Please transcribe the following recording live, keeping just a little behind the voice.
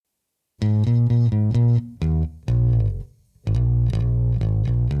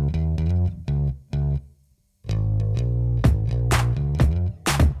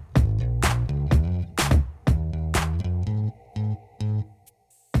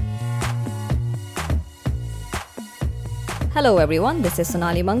Hello everyone, this is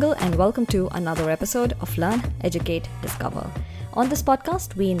Sonali Mangal and welcome to another episode of Learn, Educate, Discover. On this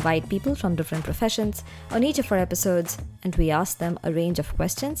podcast, we invite people from different professions on each of our episodes and we ask them a range of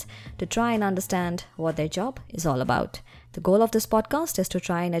questions to try and understand what their job is all about. The goal of this podcast is to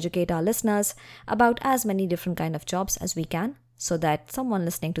try and educate our listeners about as many different kind of jobs as we can so that someone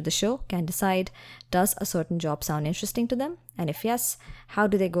listening to the show can decide, does a certain job sound interesting to them? And if yes, how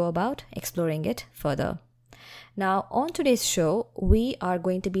do they go about exploring it further? Now, on today's show, we are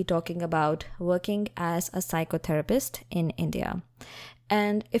going to be talking about working as a psychotherapist in India.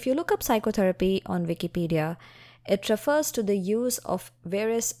 And if you look up psychotherapy on Wikipedia, it refers to the use of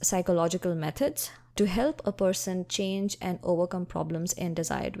various psychological methods to help a person change and overcome problems in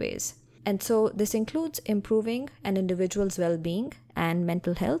desired ways. And so this includes improving an individual's well-being and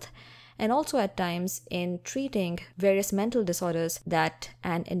mental health, and also at times in treating various mental disorders that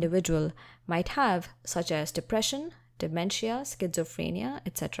an individual might have, such as depression, dementia, schizophrenia,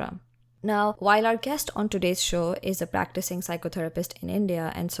 etc. Now, while our guest on today's show is a practicing psychotherapist in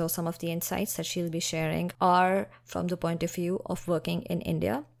India, and so some of the insights that she'll be sharing are from the point of view of working in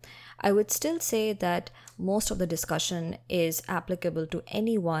India, I would still say that most of the discussion is applicable to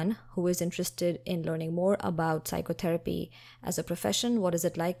anyone who is interested in learning more about psychotherapy as a profession, what is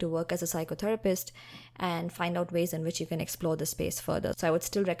it like to work as a psychotherapist, and find out ways in which you can explore the space further. So I would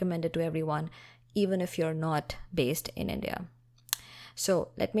still recommend it to everyone, even if you're not based in India. So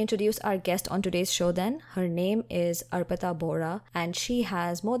let me introduce our guest on today's show then. Her name is Arpita Bohra, and she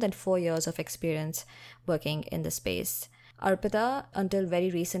has more than 4 years of experience working in the space. Arpita, until very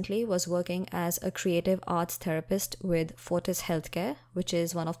recently, was working as a creative arts therapist with Fortis Healthcare, which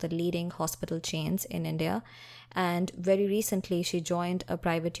is one of the leading hospital chains in India. And very recently, she joined a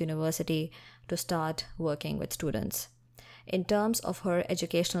private university to start working with students. In terms of her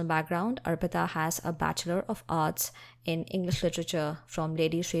educational background, Arpita has a Bachelor of Arts in English Literature from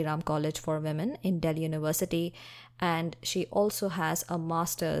Lady Shri Ram College for Women in Delhi University, and she also has a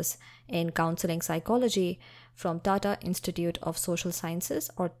Master's in Counseling Psychology from Tata Institute of Social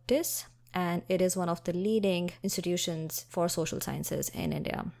Sciences, or TISS, and it is one of the leading institutions for social sciences in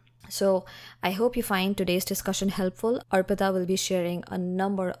India. So I hope you find today's discussion helpful. Arpita will be sharing a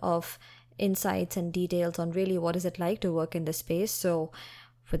number of insights and details on really what is it like to work in this space. So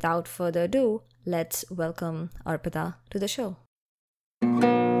without further ado, let's welcome Arpita to the show.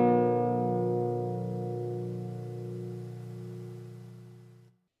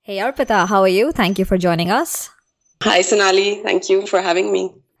 Hey Arpita, how are you? Thank you for joining us. Hi Sonali, thank you for having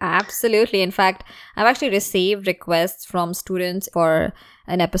me. Absolutely. In fact, I've actually received requests from students for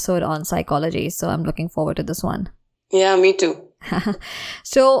an episode on psychology, so I'm looking forward to this one. Yeah, me too.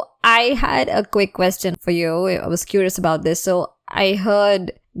 So I had a quick question for you. I was curious about this. So I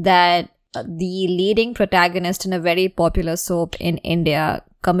heard that the leading protagonist in a very popular soap in India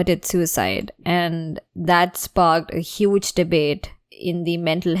committed suicide, and that sparked a huge debate in the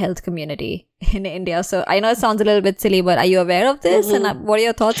mental health community in India. So I know it sounds a little bit silly, but are you aware of this? Mm-hmm. And what are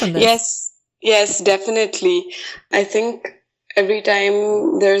your thoughts on this? Yes, definitely. I think every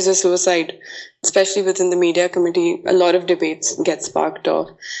time there's a suicide, especially within the media community, a lot of debates get sparked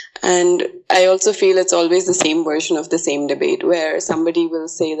off. And I also feel it's always the same version of the same debate where somebody will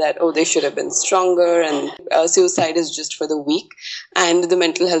say that, oh, they should have been stronger and suicide is just for the weak. And the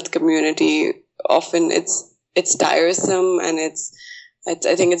mental health community, often it's tiresome and I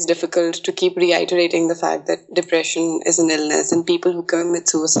think it's difficult to keep reiterating the fact that depression is an illness, and people who commit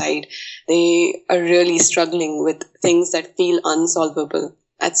suicide, they are really struggling with things that feel unsolvable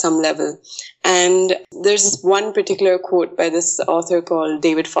at some level. And there's one particular quote by this author called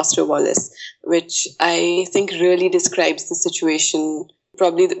David Foster Wallace, which I think really describes the situation.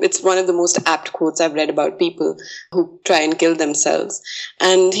 Probably it's one of the most apt quotes I've read about people who try and kill themselves.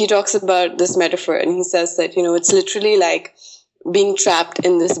 And he talks about this metaphor, and he says that, it's literally like being trapped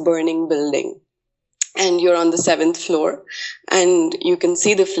in this burning building, and you're on the 7th floor and you can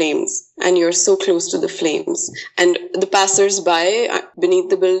see the flames and you're so close to the flames, and the passers-by beneath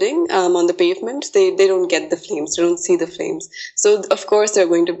the building on the pavement, they don't get the flames, they don't see the flames. So of course they're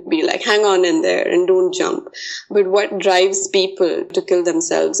going to be like, hang on in there and don't jump. But what drives people to kill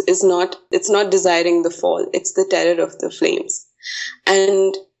themselves it's not desiring the fall, it's the terror of the flames.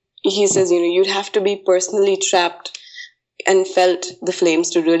 And he says, you'd have to be personally trapped and felt the flames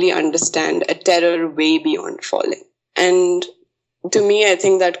to really understand a terror way beyond falling. And to me, I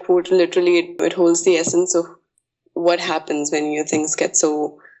think that quote literally, it holds the essence of what happens when things get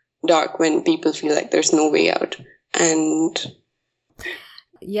so dark, when people feel like there's no way out. And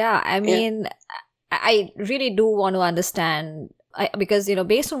I really do want to understand because,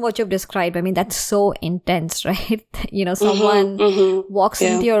 based on what you've described, I mean, that's so intense, right? Someone walks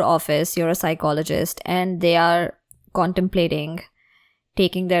into your office, you're a psychologist, and they are contemplating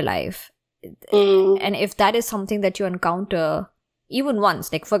taking their life. And if that is something that you encounter even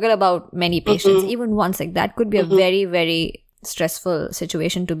once, like forget about many patients, even once, like that could be a very, very stressful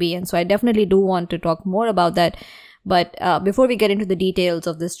situation to be in. So I definitely do want to talk more about that. But before we get into the details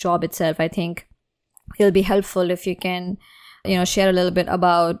of this job itself, I think it'll be helpful if you can, share a little bit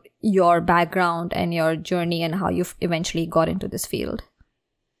about your background and your journey and how you've eventually got into this field.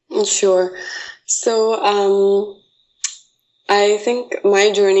 Sure. So I think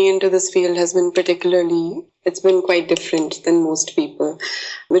my journey into this field has been it's been quite different than most people,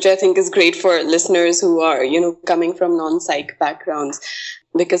 which I think is great for listeners who are, coming from non-psych backgrounds,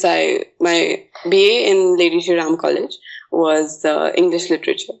 because my BA in Lady Shri Ram College was English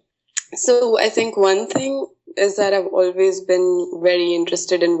literature. So I think one thing is that I've always been very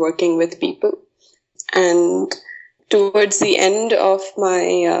interested in working with people. And towards the end of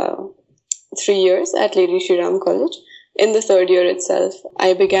my 3 years at Lady Shri Ram College, in the third year itself,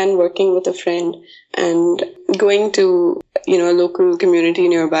 I began working with a friend and going to, a local community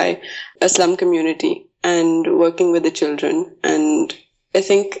nearby, a slum community, and working with the children. And I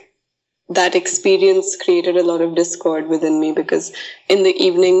think that experience created a lot of discord within me, because in the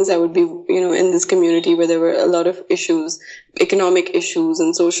evenings I would be, in this community where there were a lot of issues, economic issues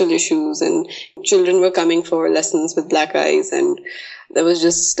and social issues, and children were coming for lessons with black eyes. And there was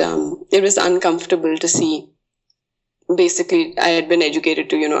just, it was uncomfortable to see. Basically, I had been educated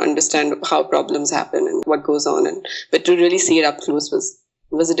to, understand how problems happen and what goes on. But to really see it up close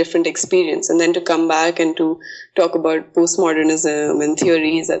was a different experience. And then to come back and to talk about postmodernism and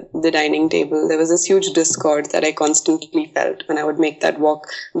theories at the dining table, there was this huge discord that I constantly felt when I would make that walk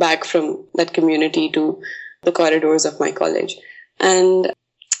back from that community to the corridors of my college. And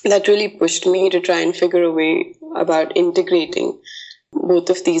that really pushed me to try and figure a way about integrating both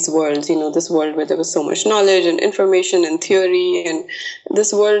of these worlds, this world where there was so much knowledge and information and theory, and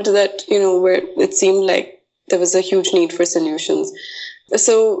this world that, where it seemed like there was a huge need for solutions.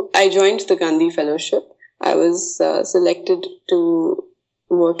 So I joined the Gandhi Fellowship. I was selected to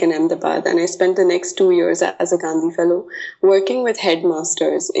work in Ahmedabad, and I spent the next 2 years as a Gandhi Fellow working with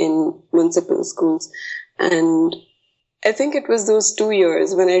headmasters in municipal schools. And I think it was those 2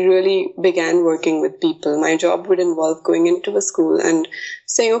 years when I really began working with people. My job would involve going into a school and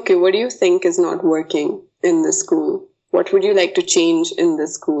saying, okay, what do you think is not working in this school? What would you like to change in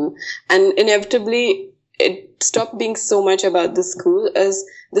this school? And inevitably, it stopped being so much about the school as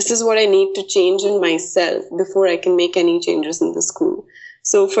this is what I need to change in myself before I can make any changes in the school.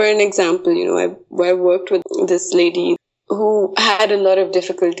 So for an example, I worked with this lady who had a lot of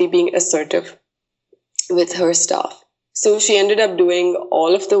difficulty being assertive with her staff. So she ended up doing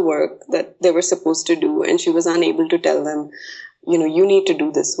all of the work that they were supposed to do, and she was unable to tell them, you need to do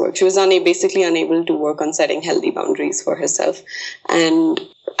this work. She was basically unable to work on setting healthy boundaries for herself. And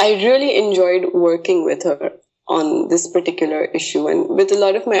I really enjoyed working with her on this particular issue. And with a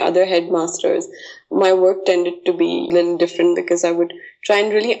lot of my other headmasters, my work tended to be a little different, because I would try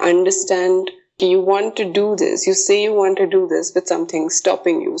and really understand, you want to do this, you say you want to do this, but something's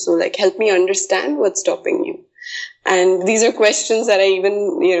stopping you. So help me understand what's stopping you. And these are questions that I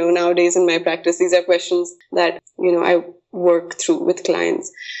even, nowadays in my practice, these are questions that, I work through with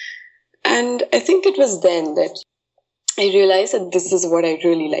clients. And I think it was then that I realized that this is what I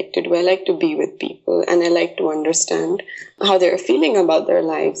really like to do. I like to be with people, and I like to understand how they're feeling about their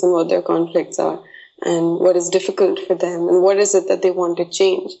lives and what their conflicts are and what is difficult for them and what is it that they want to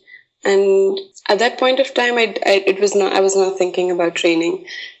change. And at that point of time, I was not thinking about training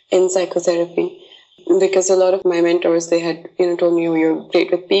in psychotherapy, because a lot of my mentors, they had, told me, oh, you're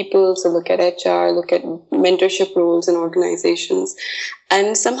great with people, so look at HR, look at mentorship roles in organizations.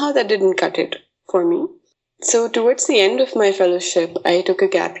 And somehow that didn't cut it for me. So towards the end of my fellowship, I took a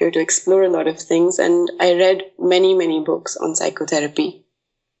gap year to explore a lot of things, and I read many, many books on psychotherapy.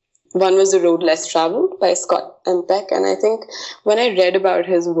 One was The Road Less Traveled by Scott M. Peck. And I think when I read about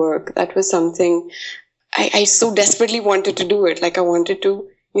his work, that was something I so desperately wanted to do it. I wanted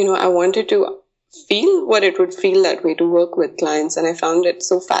to feel what it would feel that way to work with clients. And I found it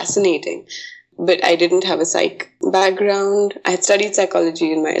so fascinating. But I didn't have a psych background. I had studied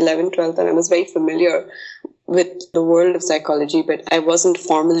psychology in my 11th, 12th, and I was very familiar with the world of psychology, but I wasn't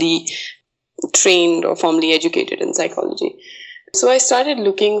formally trained or formally educated in psychology. So I started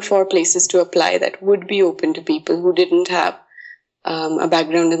looking for places to apply that would be open to people who didn't have a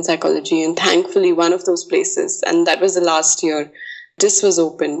background in psychology. And thankfully, one of those places, and that was the last year, this was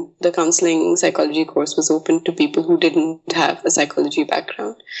open. The counseling psychology course was open to people who didn't have a psychology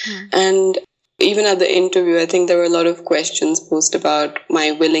background. And even at the interview, I think there were a lot of questions posed about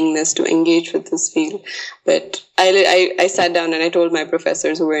my willingness to engage with this field. But I sat down and I told my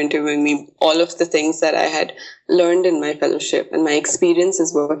professors who were interviewing me all of the things that I had learned in my fellowship and my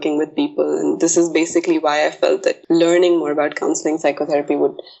experiences working with people. And this is basically why I felt that learning more about counseling psychotherapy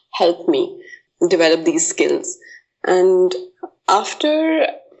would help me develop these skills. And after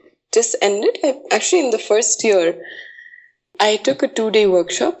this ended, actually in the first year, I took a 2-day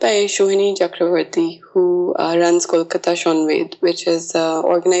workshop by Shohini Chakravarti, who runs Kolkata Shonved, which is an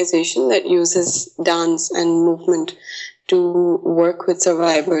organization that uses dance and movement to work with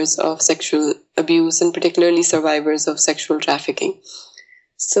survivors of sexual abuse and particularly survivors of sexual trafficking.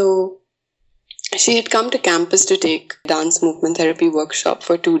 So she had come to campus to take dance movement therapy workshop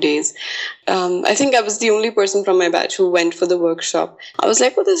for 2 days. I think I was the only person from my batch who went for the workshop. I was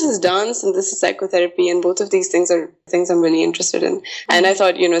like, well, this is dance and this is psychotherapy, and both of these things are things I'm really interested in. And I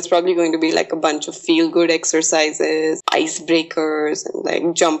thought, it's probably going to be like a bunch of feel-good exercises, icebreakers, and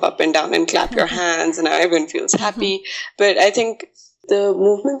like jump up and down and clap your hands and everyone feels happy. But I think the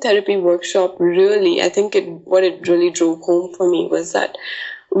movement therapy workshop really, what it really drove home for me was that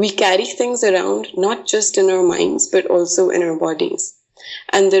we carry things around, not just in our minds, but also in our bodies.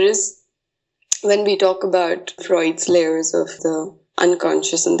 And there is, when we talk about Freud's layers of the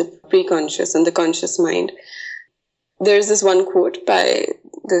unconscious and the preconscious and the conscious mind, there's this one quote by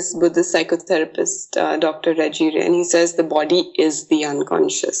this Buddhist psychotherapist, Dr. Reggie Ray, and he says, the body is the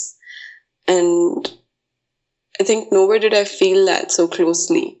unconscious. And I think nowhere did I feel that so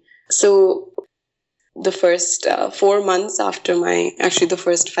closely. So the first 4 months after the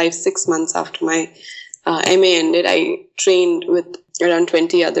first 5-6 months after my MA ended, I trained with around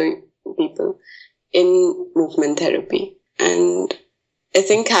 20 other people in movement therapy. And I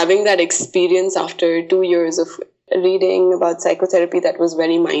think having that experience after 2 years of reading about psychotherapy that was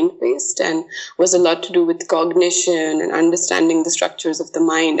very mind-based and was a lot to do with cognition and understanding the structures of the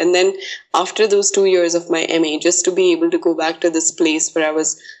mind. And then after those 2 years of my MA, just to be able to go back to this place where I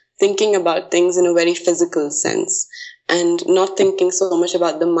was thinking about things in a very physical sense and not thinking so much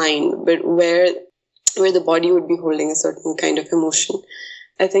about the mind, but where the body would be holding a certain kind of emotion.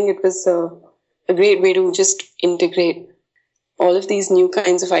 I think it was a great way to just integrate all of these new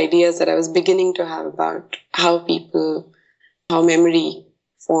kinds of ideas that I was beginning to have about how memory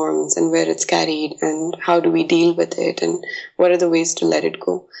forms and where it's carried and how do we deal with it and what are the ways to let it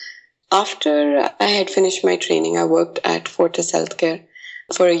go. After I had finished my training, I worked at Fortis Healthcare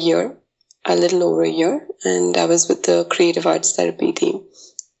for a year, a little over a year, and I was with the creative arts therapy team.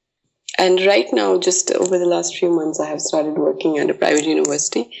 And right now, just over the last few months, I have started working at a private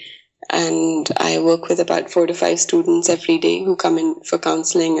university, and I work with about 4 to 5 students every day who come in for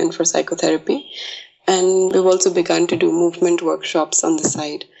counseling and for psychotherapy. And we've also begun to do movement workshops on the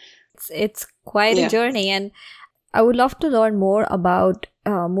side. It's quite a journey, and I would love to learn more about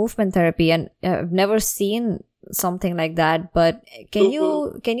movement therapy, and I've never seen something like that, but can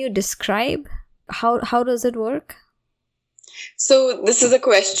you describe how does it work? So this is a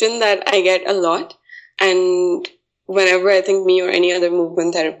question that I get a lot, and whenever I think me or any other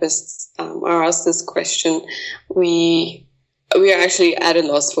movement therapists are asked this question, we are actually at a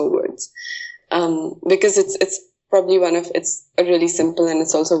loss for words, because it's probably it's a really simple and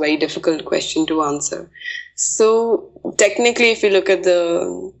it's also a very difficult question to answer. So technically, if you look at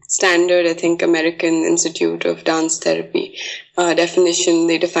the standard, I think, American Institute of Dance Therapy definition,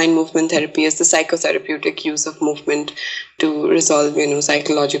 they define movement therapy as the psychotherapeutic use of movement to resolve,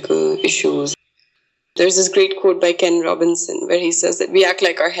 psychological issues. There's this great quote by Ken Robinson where he says that we act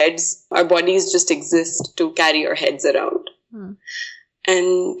like our bodies just exist to carry our heads around.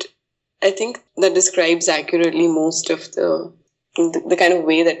 And I think that describes accurately most of the kind of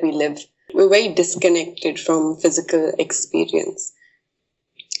way that we live. We're very disconnected from physical experience.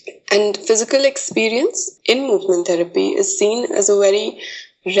 And physical experience in movement therapy is seen as a very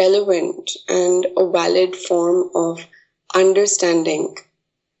relevant and a valid form of understanding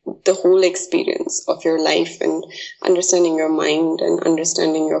the whole experience of your life and understanding your mind and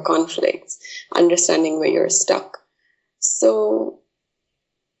understanding your conflicts, understanding where you're stuck. So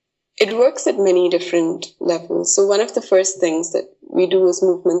it works at many different levels. So one of the first things that we do as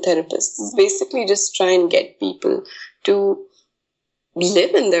movement therapists is basically just try and get people to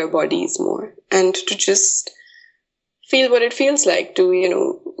live in their bodies more and to just feel what it feels like to,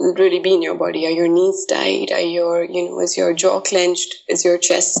 really be in your body. Are your knees tight? Is your jaw clenched? Is your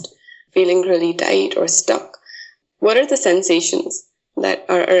chest feeling really tight or stuck? What are the sensations that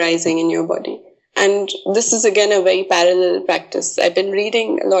are arising in your body? And this is again a very parallel practice. I've been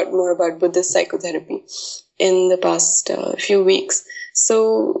reading a lot more about Buddhist psychotherapy in the past few weeks.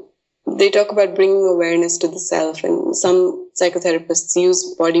 So they talk about bringing awareness to the self, and some psychotherapists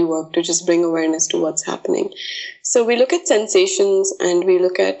use body work to just bring awareness to what's happening. So we look at sensations and we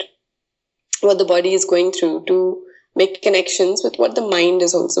look at what the body is going through to make connections with what the mind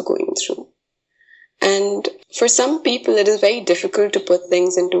is also going through. And for some people, it is very difficult to put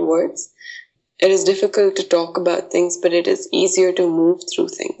things into words. It is difficult to talk about things, but it is easier to move through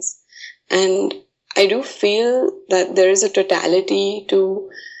things. And I do feel that there is a totality to,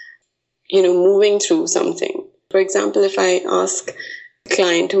 moving through something. For example, if I ask a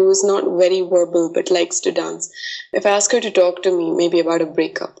client who is not very verbal but likes to dance, if I ask her to talk to me maybe about a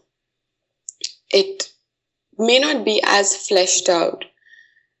breakup, it may not be as fleshed out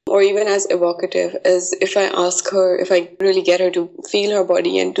or even as evocative as if I ask her, if I really get her to feel her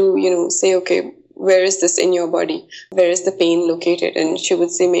body and to, say, okay, where is this in your body? Where is the pain located? And she would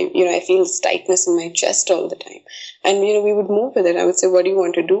say, maybe, I feel this tightness in my chest all the time. And, we would move with it. I would say, what do you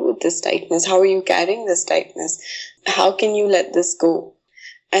want to do with this tightness? How are you carrying this tightness? How can you let this go?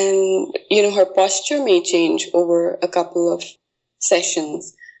 And, her posture may change over a couple of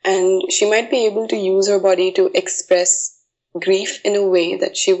sessions. And she might be able to use her body to express grief in a way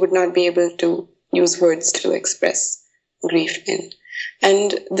that she would not be able to use words to express grief in.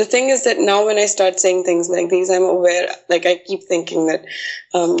 And the thing is that now when I start saying things like these, I'm aware, like I keep thinking that,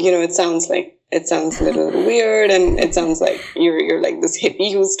 it sounds a little weird, and it sounds like you're like this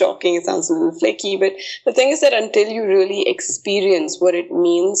hippie who's talking. It sounds a little flaky. But the thing is that until you really experience what it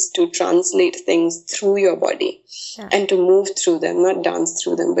means to translate things through your body and to move through them, not dance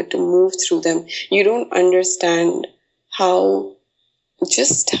through them, but to move through them, you don't understand how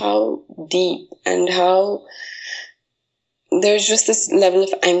deep and how there's just this level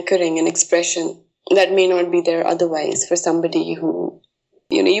of anchoring and expression that may not be there otherwise for somebody who,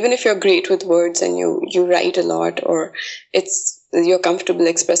 even if you're great with words and you write a lot, or you're comfortable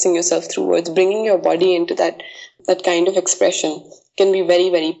expressing yourself through words, bringing your body into that kind of expression can be very,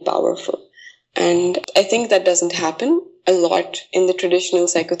 very powerful. And I think that doesn't happen a lot in the traditional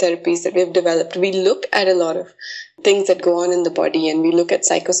psychotherapies that we have developed. We look at a lot of things that go on in the body, and we look at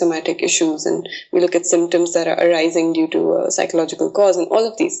psychosomatic issues, and we look at symptoms that are arising due to a psychological cause, and all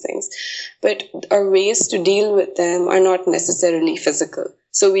of these things. But our ways to deal with them are not necessarily physical.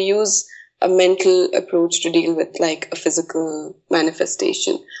 So we use a mental approach to deal with like a physical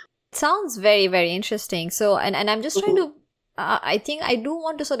manifestation. It sounds very, very interesting. So, and I'm just trying to, I think I do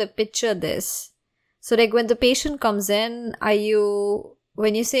want to sort of picture this. So like when the patient comes in,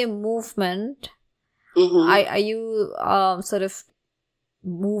 when you say movement, are you sort of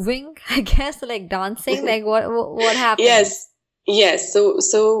moving, I guess, like dancing? Like what happens? Yes.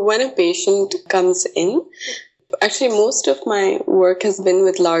 So when a patient comes in, actually most of my work has been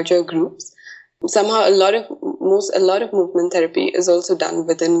with larger groups. Somehow a lot of movement therapy is also done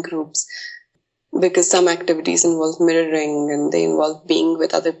within groups, because some activities involve mirroring and they involve being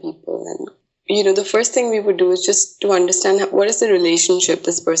with other people. And the first thing we would do is just to understand what is the relationship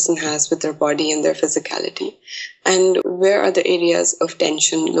this person has with their body and their physicality, and where are the areas of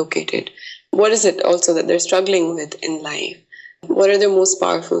tension located. What is it also that they're struggling with in life? What are their most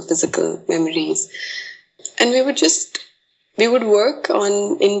powerful physical memories? And we would work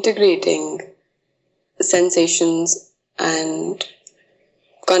on integrating sensations and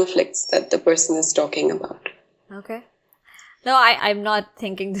conflicts that the person is talking about. Okay. No, I'm not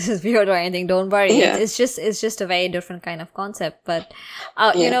thinking this is weird or anything. Don't worry. Yeah. It's just a very different kind of concept. But,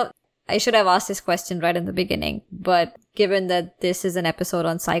 I should have asked this question right in the beginning. But given that this is an episode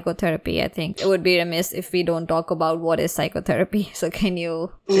on psychotherapy, I think it would be remiss if we don't talk about what is psychotherapy. So can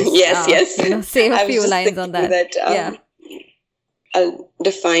you just, yes. say a few lines on that? I'll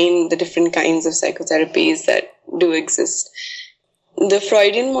define the different kinds of psychotherapies that do exist. The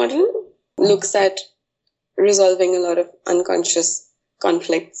Freudian model looks at resolving a lot of unconscious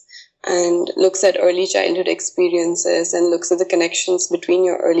conflicts and looks at early childhood experiences and looks at the connections between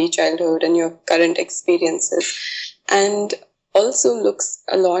your early childhood and your current experiences, and also looks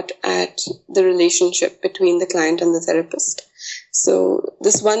a lot at the relationship between the client and the therapist. So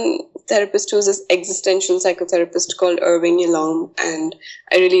this one therapist who's this existential psychotherapist called Irving Yalom, and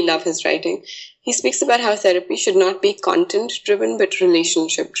I really love his writing. He speaks about how therapy should not be content-driven but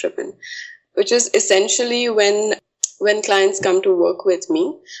relationship-driven, which is essentially when clients come to work with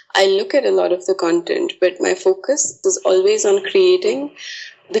me, I look at a lot of the content, but my focus is always on creating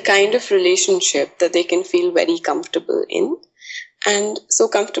the kind of relationship that they can feel very comfortable in, and so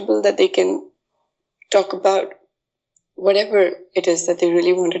comfortable that they can talk about whatever it is that they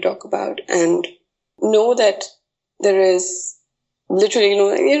really want to talk about, and know that there is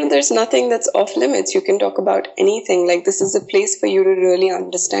literally there's nothing that's off limits. You can talk about anything. Like, this is a place for you to really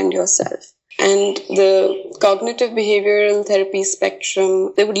understand yourself. And the cognitive behavioral therapy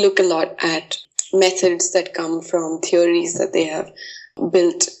spectrum, they would look a lot at methods that come from theories that they have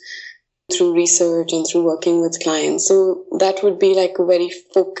built through research and through working with clients. So that would be like a very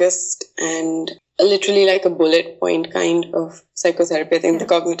focused and literally like a bullet point kind of psychotherapy. I think the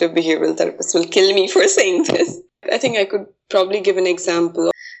cognitive behavioral therapist will kill me for saying this. I think I could probably give an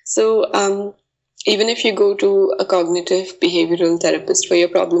example. So even if you go to a cognitive behavioral therapist for your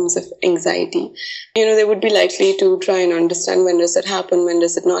problems of anxiety, they would be likely to try and understand, when does it happen, when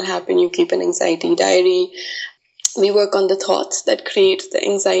does it not happen. You keep an anxiety diary. We work on the thoughts that create the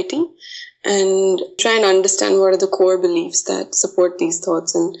anxiety and try and understand what are the core beliefs that support these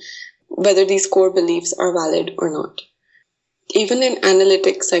thoughts and whether these core beliefs are valid or not. Even in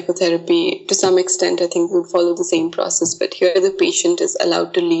analytic psychotherapy, to some extent, I think we would follow the same process, but here the patient is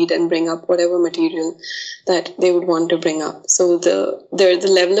allowed to lead and bring up whatever material that they would want to bring up. So the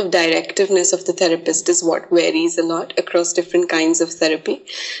level of directiveness of the therapist is what varies a lot across different kinds of therapy.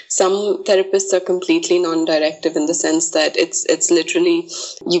 Some therapists are completely non-directive in the sense that it's literally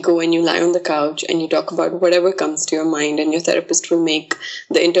you go and you lie on the couch and you talk about whatever comes to your mind, and your therapist will make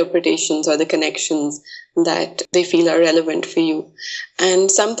the interpretations or the connections that they feel are relevant for you.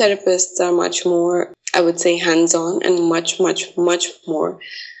 And some therapists are much more, I would say, hands-on and much, much, much more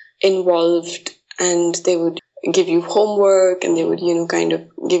involved, and they would give you homework and they would, kind of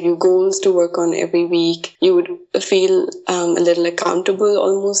give you goals to work on every week. You would feel a little accountable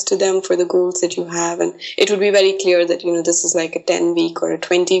almost to them for the goals that you have. And it would be very clear that, this is like a 10-week or a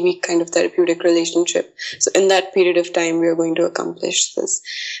 20-week kind of therapeutic relationship. So in that period of time, we are going to accomplish this.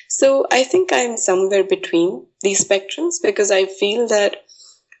 So I think I'm somewhere between these spectrums, because I feel that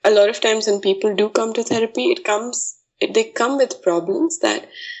a lot of times when people do come to therapy, they come with problems that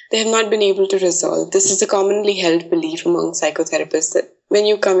they have not been able to resolve. This is a commonly held belief among psychotherapists that when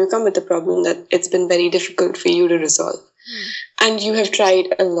you come with a problem that it's been very difficult for you to resolve. And you have tried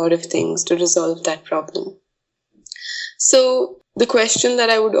a lot of things to resolve that problem. So the question that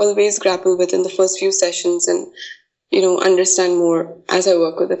I would always grapple with in the first few sessions and, understand more as I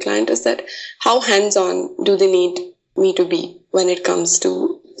work with a client is that how hands-on do they need me to be when it comes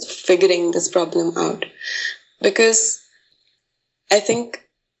to figuring this problem out? Because I think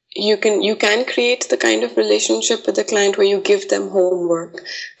you can create the kind of relationship with the client where you give them homework.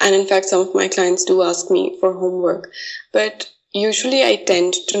 And in fact, some of my clients do ask me for homework. But usually I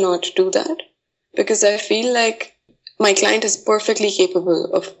tend to not do that, because I feel like my client is perfectly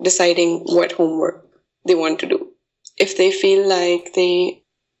capable of deciding what homework they want to do. If they feel like they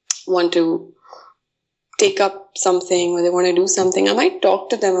want to take up something or they want to do something, I might talk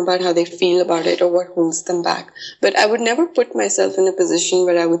to them about how they feel about it or what holds them back. But I would never put myself in a position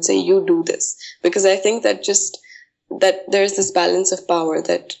where I would say, you do this, because I think that there's this balance of power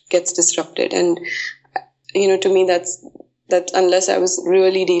that gets disrupted. And, to me, that's unless I was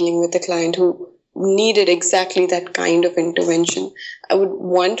really dealing with a client who needed exactly that kind of intervention, I would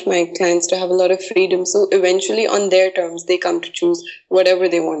want my clients to have a lot of freedom. So eventually on their terms, they come to choose whatever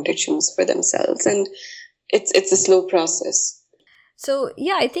they want to choose for themselves. And it's a slow process. So,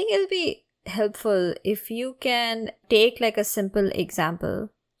 yeah, I think it'll be helpful if you can take like a simple example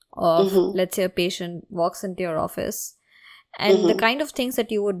of, let's say, a patient walks into your office and the kind of things that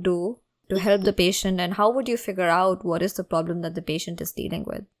you would do to help the patient, and how would you figure out what is the problem that the patient is dealing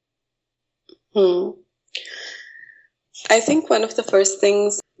with? I think one of the first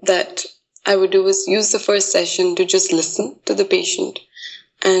things that I would do is use the first session to just listen to the patient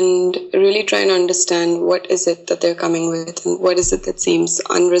and really try and understand what is it that they're coming with and what is it that seems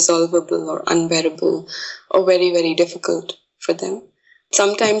unresolvable or unbearable or very, very difficult for them.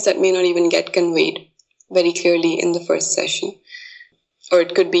 Sometimes that may not even get conveyed very clearly in the first session, or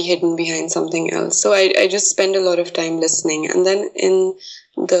it could be hidden behind something else. So I just spend a lot of time listening. And then in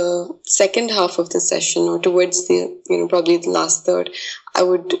the second half of the session, or towards the, probably the last third, I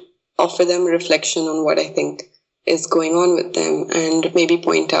would offer them reflection on what I think is going on with them and maybe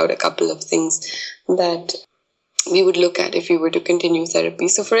point out a couple of things that we would look at if we were to continue therapy.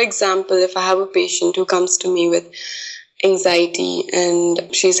 So for example, if I have a patient who comes to me with anxiety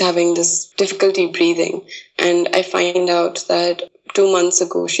and she's having this difficulty breathing, and I find out that 2 months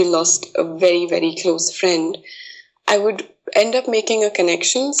ago she lost a very, very close friend, I would end up making a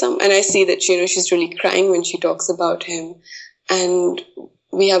connection. And I see that, she's really crying when she talks about him. And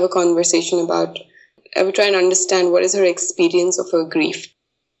we have a conversation about, I would try and understand what is her experience of her grief.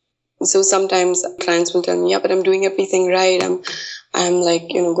 So sometimes clients will tell me, yeah, but I'm doing everything right. I'm like,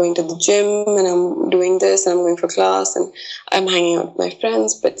 going to the gym and I'm doing this and I'm going for class and I'm hanging out with my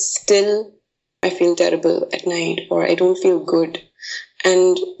friends, but still I feel terrible at night or I don't feel good.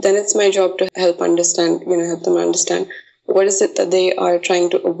 And then it's my job to help them understand what is it that they are trying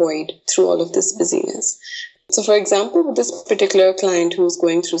to avoid through all of this busyness. So, for example, with this particular client who's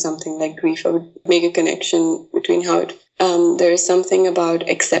going through something like grief, I would make a connection between how there is something about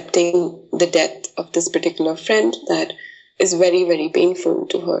accepting the death of this particular friend that is very, very painful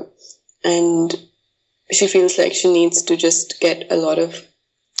to her. And she feels like she needs to just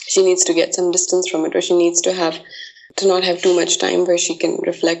she needs to get some distance from it, or she needs to not have too much time where she can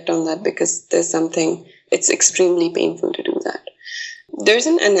reflect on that, because it's extremely painful to do that. There's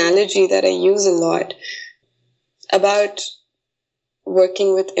an analogy that I use a lot about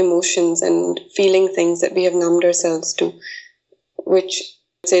working with emotions and feeling things that we have numbed ourselves to, which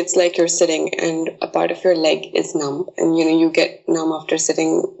say it's like you're sitting and a part of your leg is numb, and you get numb after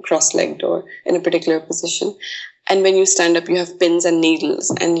sitting cross-legged or in a particular position. And when you stand up, you have pins and needles,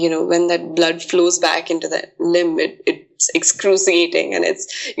 and when that blood flows back into that limb, it's excruciating, and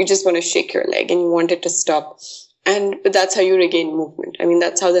you just want to shake your leg and you want it to stop. But that's how you regain movement. I mean,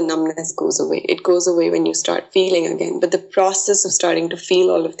 that's how the numbness goes away. It goes away when you start feeling again. But the process of starting to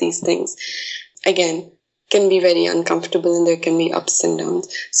feel all of these things, again, can be very uncomfortable, and there can be ups and downs.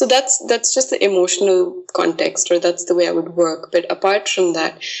 So that's just the emotional context, or that's the way I would work. But apart from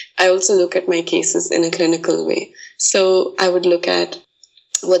that, I also look at my cases in a clinical way. So I would look at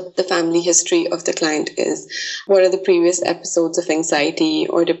what the family history of the client is. What are the previous episodes of anxiety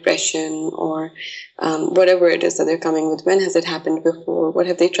or depression or whatever it is that they're coming with? When has it happened before? What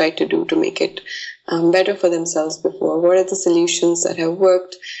have they tried to do to make it better for themselves before? What are the solutions that have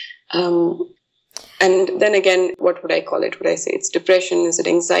worked? And then again, what would I call it? Would I say it's depression? Is it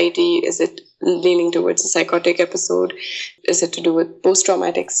anxiety? Is it leaning towards a psychotic episode? Is it to do with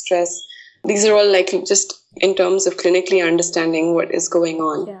post-traumatic stress? These are all like just in terms of clinically understanding what is going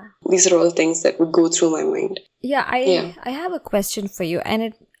on. Yeah. These are all things that would go through my mind. I have a question for you,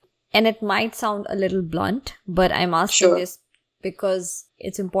 and it might sound a little blunt, but I'm asking this because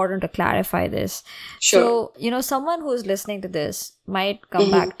it's important to clarify this. Sure. So, someone who's listening to this might come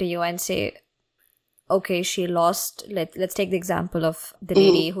back to you and say, okay, she lost, let's take the example of the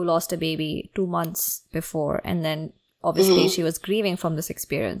lady who lost a baby 2 months before, and then obviously she was grieving from this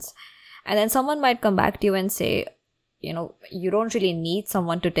experience. And then someone might come back to you and say, you don't really need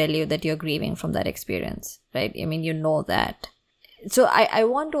someone to tell you that you're grieving from that experience, right? I mean, you know that. So I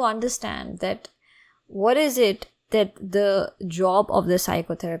want to understand that what is it that the job of the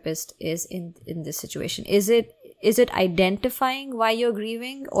psychotherapist is in this situation? Is it identifying why you're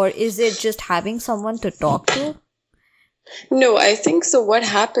grieving, or is it just having someone to talk to? No, I think so. What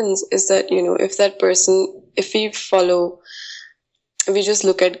happens is that, if we just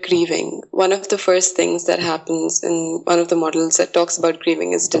look at grieving, one of the first things that happens in one of the models that talks about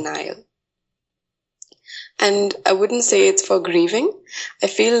grieving is denial. And I wouldn't say it's for grieving. I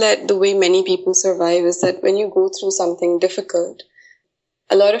feel that the way many people survive is that when you go through something difficult,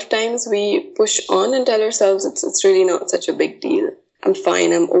 a lot of times we push on and tell ourselves it's really not such a big deal. I'm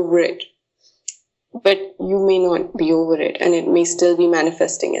fine, I'm over it. But you may not be over it, and it may still be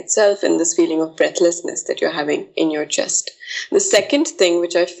manifesting itself in this feeling of breathlessness that you're having in your chest. The second thing,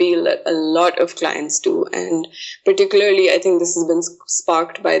 which I feel that a lot of clients do, and particularly I think this has been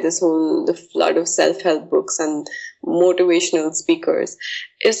sparked by the flood of self-help books and motivational speakers,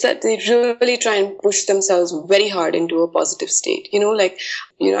 is that they really try and push themselves very hard into a positive state.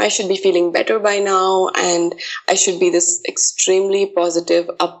 I should be feeling better by now, and I should be this extremely positive,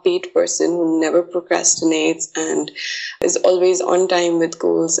 upbeat person who never procrastinates and is always on time with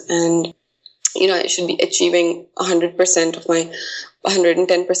goals. And, I should be achieving 110% of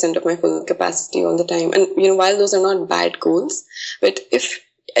my full capacity all the time. And, while those are not bad goals, but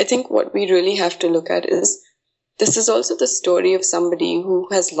I think what we really have to look at is, this is also the story of somebody who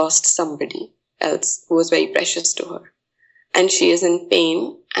has lost somebody else who was very precious to her. And she is in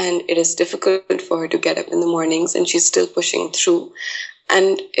pain, and it is difficult for her to get up in the mornings, and she's still pushing through.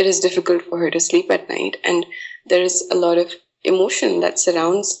 And it is difficult for her to sleep at night. And there is a lot of emotion that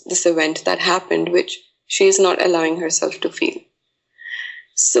surrounds this event that happened, which she is not allowing herself to feel.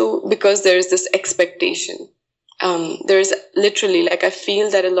 So because there is this expectation, there is literally, I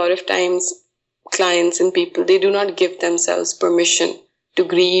feel that a lot of times clients and people, they do not give themselves permission to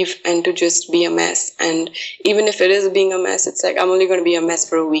grieve and to just be a mess. And even if it is being a mess, it's like, I'm only going to be a mess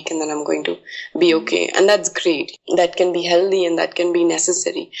for a week and then I'm going to be okay. And that's great. That can be healthy and that can be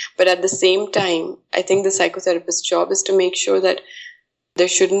necessary. But at the same time, I think the psychotherapist's job is to make sure that there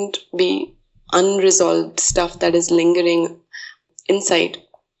shouldn't be unresolved stuff that is lingering inside,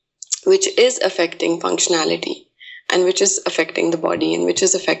 which is affecting functionality and which is affecting the body and which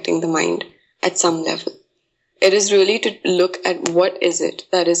is affecting the mind at some level. It is really to look at what is it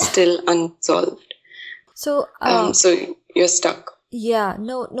that is still unsolved. So, so you're stuck. Yeah,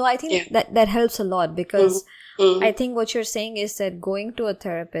 no, I think that helps a lot, because I think what you're saying is that going to a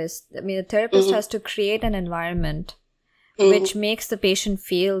therapist, I mean, a therapist has to create an environment which makes the patient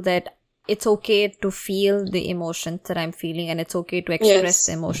feel that it's okay to feel the emotions that I'm feeling, and it's okay to express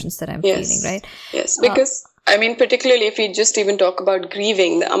the emotions that I'm feeling, right? Yes, because I mean, particularly if we just even talk about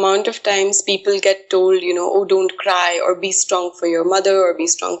grieving, the amount of times people get told, oh, don't cry, or be strong for your mother, or be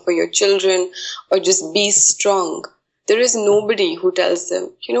strong for your children, or just be strong. There is nobody who tells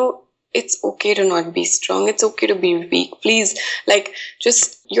them, it's okay to not be strong. It's okay to be weak. Please,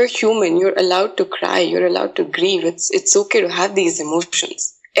 just, you're human. You're allowed to cry. You're allowed to grieve. It's okay to have these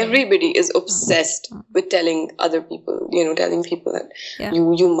emotions. Everybody is obsessed with telling other people, telling people that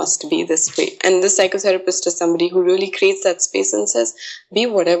you must be this way. And the psychotherapist is somebody who really creates that space and says, be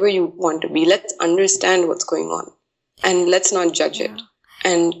whatever you want to be. Let's understand what's going on, and let's not judge it.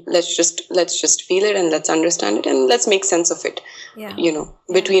 And let's just feel it, and let's understand it, and let's make sense of it,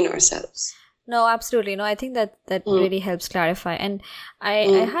 between ourselves. No, absolutely. No, I think that really helps clarify. And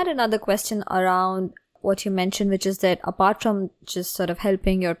I had another question around what you mentioned, which is that apart from just sort of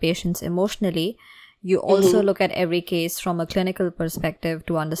helping your patients emotionally, you also look at every case from a clinical perspective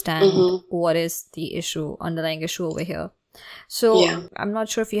to understand what is the underlying issue over here. So I'm not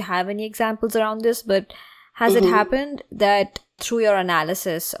sure if you have any examples around this, but has it happened that through your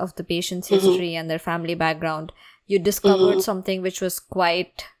analysis of the patient's history and their family background, you discovered something which was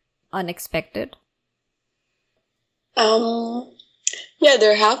quite unexpected? Yeah,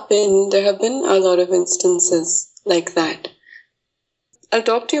 there have been a lot of instances like that. I'll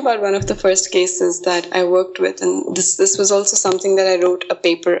talk to you about one of the first cases that I worked with, and this was also something that I wrote a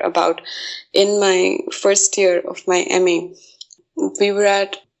paper about in my first year of my MA. We were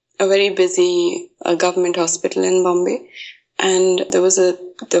at a very busy government hospital in Bombay, and there was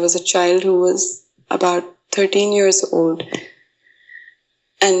a child who was about 13 years old,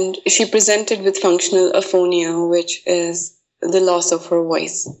 and she presented with functional aphonia, which is the loss of her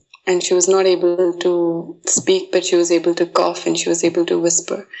voice. And she was not able to speak, but she was able to cough and she was able to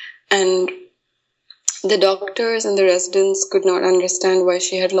whisper. And the doctors and the residents could not understand why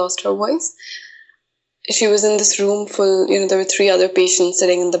she had lost her voice. She was in this room full, there were 3 other patients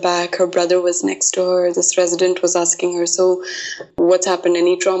sitting in the back. Her brother was next to her. This resident was asking her, so what's happened?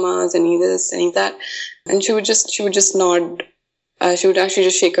 Any traumas? Any this, any that? And she would just nod. She would actually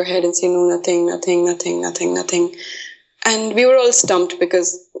just shake her head and say, no, nothing. And we were all stumped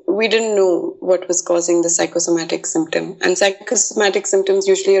because we didn't know what was causing the psychosomatic symptom. And psychosomatic symptoms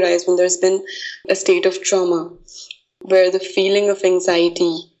usually arise when there's been a state of trauma where the feeling of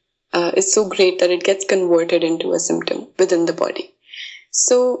anxiety is so great that it gets converted into a symptom within the body.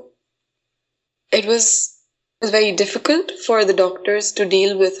 So it was very difficult for the doctors to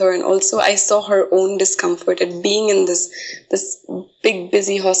deal with her. And also I saw her own discomfort at being in this big,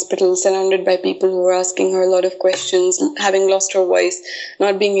 busy hospital surrounded by people who were asking her a lot of questions, having lost her voice,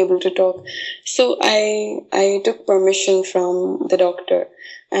 not being able to talk. So I took permission from the doctor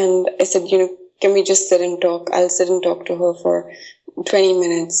and I said, can we just sit and talk? I'll sit and talk to her for 20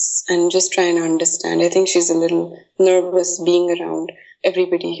 minutes and just try and understand. I think she's a little nervous being around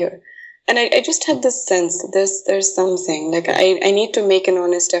everybody here. And I just had this sense that there's something, I need to make an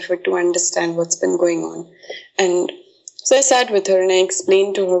honest effort to understand what's been going on. And so I sat with her and I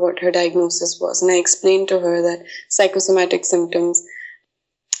explained to her what her diagnosis was. And I explained to her that psychosomatic symptoms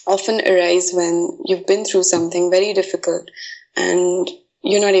often arise when you've been through something very difficult and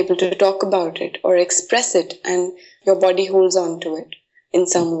you're not able to talk about it or express it, and your body holds on to it in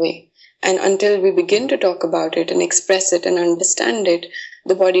some way. And until we begin to talk about it and express it and understand it,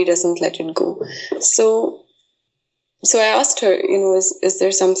 the body doesn't let it go. So I asked her, is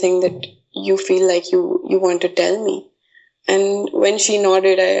there something that you feel like you want to tell me? And when she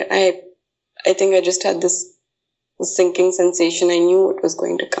nodded, I think I just had this sinking sensation. I knew what was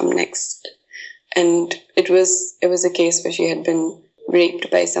going to come next. And it was a case where she had been raped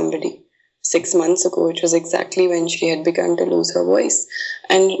by somebody 6 months ago, which was exactly when she had begun to lose her voice.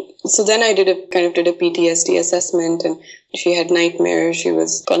 And so then I did a PTSD assessment, and she had nightmares. She would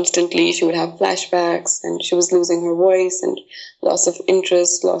have flashbacks, and she was losing her voice, and loss of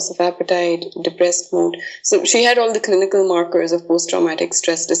interest, loss of appetite, depressed mood. So she had all the clinical markers of post-traumatic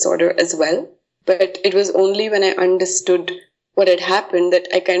stress disorder as well. But it was only when I understood what had happened that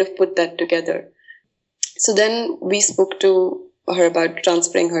I kind of put that together. So then we spoke to her about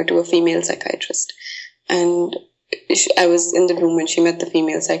transferring her to a female psychiatrist. And I was in the room when she met the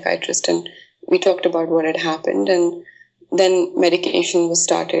female psychiatrist, and we talked about what had happened, and then medication was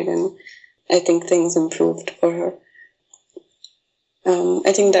started, and I think things improved for her.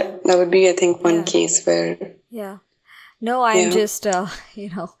 I think that would be, one case where... Yeah. No, I'm just,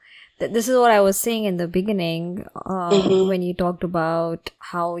 this is what I was saying in the beginning when you talked about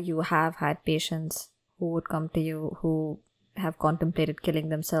how you have had patients who would come to you who have contemplated killing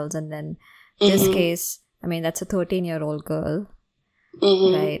themselves. And then this case, I mean, that's a 13-year-old girl,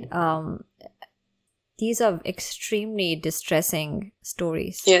 right? These are extremely distressing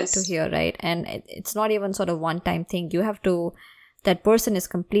stories to hear, right? And it's not even sort of one-time thing. You have to... That person is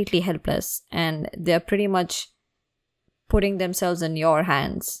completely helpless and they're pretty much putting themselves in your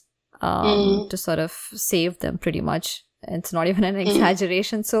hands to sort of save them pretty much. It's not even an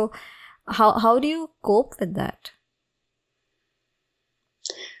exaggeration. So how do you cope with that?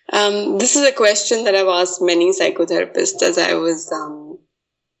 This is a question that I've asked many psychotherapists as I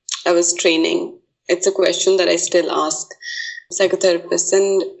was training. It's a question that I still ask psychotherapists,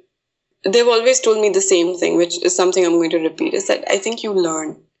 and they've always told me the same thing, which is something I'm going to repeat, is that I think you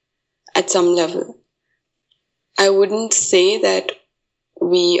learn at some level. I wouldn't say that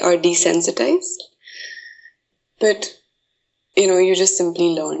we are desensitized, but, you just simply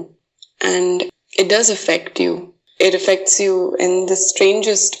learn. And it does affect you. It affects you in the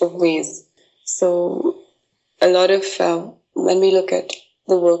strangest of ways. So a lot of, when we look at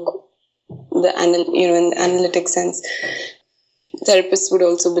the work, in the analytic sense, therapists would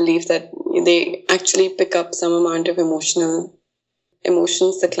also believe that they actually pick up some amount of emotions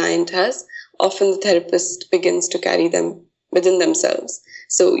the client has. Often the therapist begins to carry them within themselves.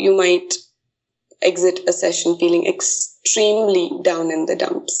 So you might exit a session feeling extremely down in the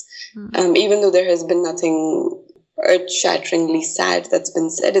dumps, even though there has been nothing earth-shatteringly sad that's been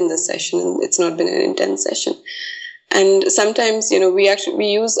said in the session, and it's not been an intense session. And sometimes, we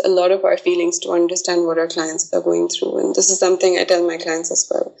use a lot of our feelings to understand what our clients are going through. And this is something I tell my clients as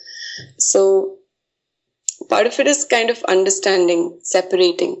well. So part of it is kind of understanding,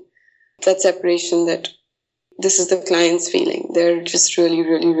 separating that separation, that this is the client's feeling. They're just really,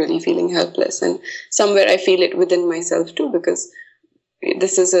 really, really feeling helpless. And somewhere I feel it within myself too, because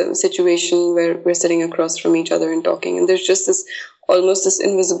this is a situation where we're sitting across from each other and talking. And there's just almost this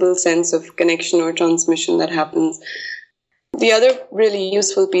invisible sense of connection or transmission that happens. The other really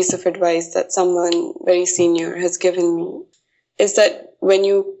useful piece of advice that someone very senior has given me is that when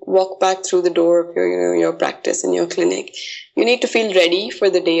you walk back through the door of your practice and your clinic, you need to feel ready for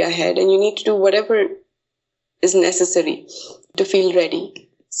the day ahead, and you need to do whatever is necessary to feel ready.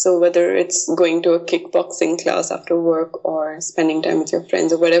 So whether it's going to a kickboxing class after work or spending time with your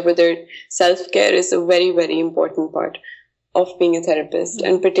friends or whatever, their self-care is a very, very important part of being a therapist.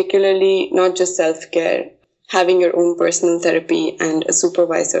 And particularly not just self-care, having your own personal therapy and a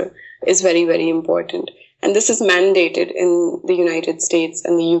supervisor is very, very important. And this is mandated in the United States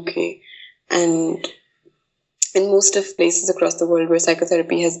and the UK and in most of places across the world where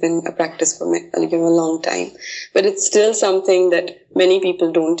psychotherapy has been a practice for a long time. But it's still something that many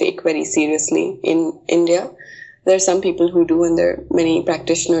people don't take very seriously in India. There are some people who do, and there are many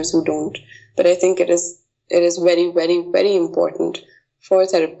practitioners who don't. But I think it is very, very, very important for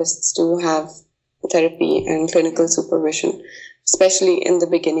therapists to have therapy and clinical supervision, especially in the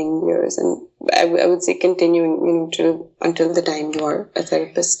beginning years. And I would say continuing, until the time you are a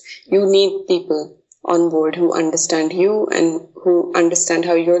therapist. You need people on board who understand you and who understand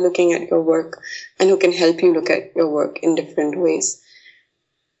how you're looking at your work and who can help you look at your work in different ways.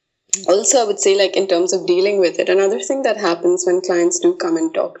 Also, I would say, in terms of dealing with it, another thing that happens when clients do come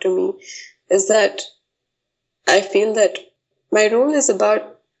and talk to me is that I feel that my role is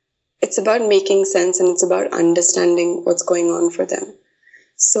about making sense, and it's about understanding what's going on for them.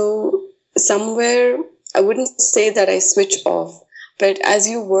 So somewhere, I wouldn't say that I switch off, but as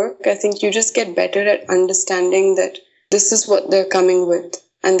you work, I think you just get better at understanding that this is what they're coming with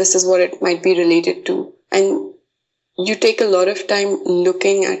and this is what it might be related to. And you take a lot of time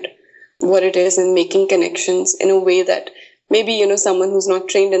looking at what it is and making connections in a way that maybe, someone who's not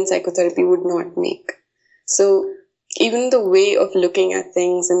trained in psychotherapy would not make. So even the way of looking at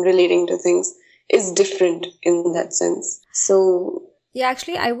things and relating to things is different in that sense. So yeah,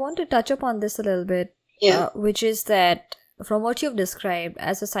 actually, I want to touch upon this a little bit, which is that from what you've described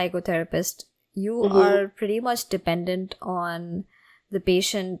as a psychotherapist, you are pretty much dependent on the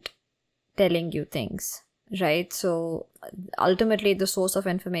patient telling you things, right? So ultimately, the source of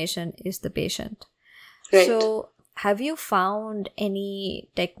information is the patient. Right. So have you found any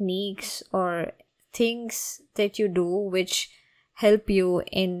techniques or things that you do which help you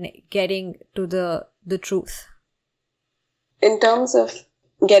in getting to the truth? In terms of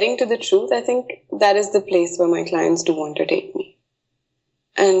getting to the truth, I think that is the place where my clients do want to take me.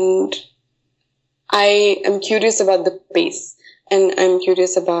 And I am curious about the pace, and I'm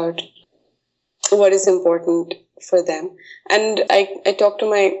curious about what is important for them. And I talk to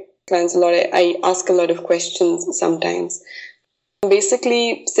my clients a lot. I ask a lot of questions sometimes.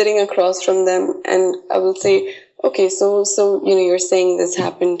 Basically sitting across from them, and I will say, okay, so you're saying this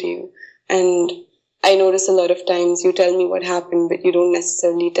happened to you, and I notice a lot of times you tell me what happened, but you don't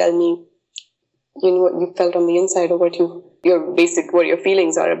necessarily tell me, what you felt on the inside, or what your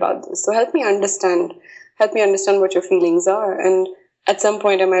feelings are about this. So help me understand what your feelings are. And at some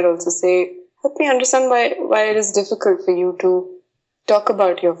point I might also say, help me understand why it is difficult for you to talk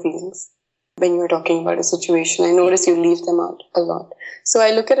about your feelings when you're talking about a situation. I notice you leave them out a lot. So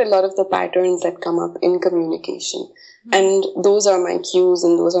I look at a lot of the patterns that come up in communication. And those are my cues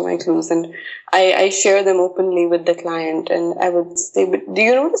and those are my clues. And I share them openly with the client. And I would say, but do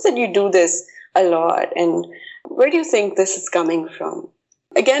you notice that you do this a lot? And where do you think this is coming from?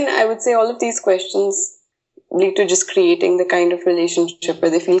 Again, I would say all of these questions lead to just creating the kind of relationship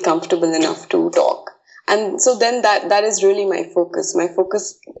where they feel comfortable enough to talk. And so then that is really my focus. My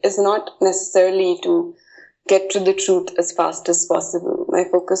focus is not necessarily to get to the truth as fast as possible. My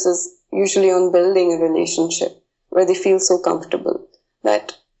focus is usually on building a relationship where they feel so comfortable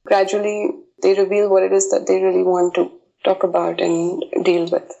that gradually they reveal what it is that they really want to talk about and deal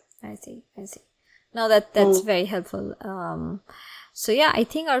with. I see. No, that's very helpful. So yeah, I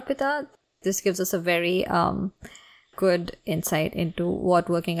think, Arpita, this gives us a very good insight into what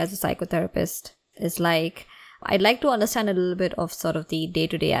working as a psychotherapist is like. I'd like to understand a little bit of sort of the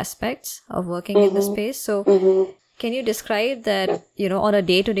day-to-day aspects of working in this space. So can you describe that, on a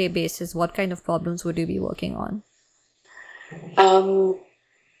day-to-day basis, what kind of problems would you be working on?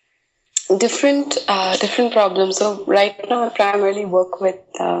 Different problems. So right now I primarily work with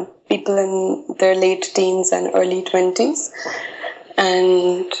people in their late teens and early 20s.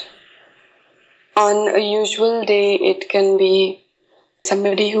 And on a usual day, it can be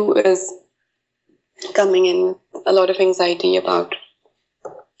somebody who is coming in with a lot of anxiety about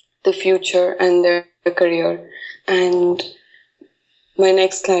the future and their career. And my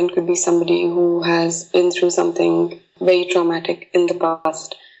next client could be somebody who has been through something very traumatic in the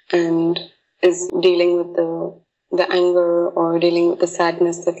past and is dealing with the anger or dealing with the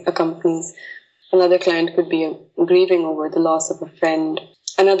sadness that accompanies. Another client could be grieving over the loss of a friend.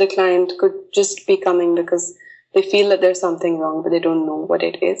 Another client could just be coming because they feel that there's something wrong, but they don't know what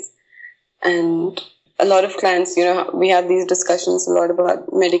it is. And a lot of clients, we have these discussions a lot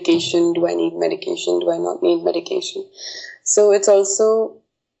about medication. Do I need medication? Do I not need medication? So it's also,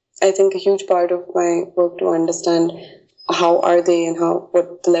 I think, a huge part of my work to understand how are they and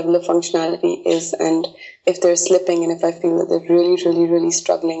what the level of functionality is, and if they're slipping, and if I feel that they're really, really, really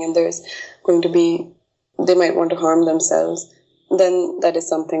struggling and there's going to be, they might want to harm themselves, then that is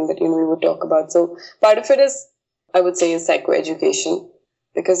something that, we would talk about. So part of it is, I would say, is psychoeducation.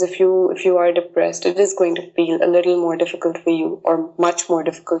 Because if you are depressed, it is going to feel a little more difficult for you, or much more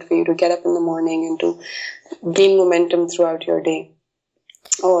difficult for you, to get up in the morning and to gain momentum throughout your day.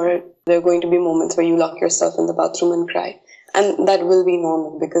 Or there are going to be moments where you lock yourself in the bathroom and cry. And that will be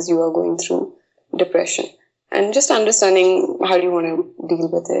normal because you are going through depression. And just understanding how do you want to deal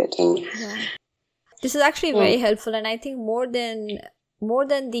with it. And this is actually very helpful. And I think more than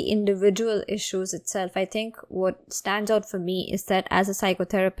the individual issues itself, I think what stands out for me is that as a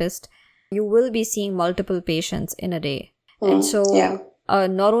psychotherapist, you will be seeing multiple patients in a day. And so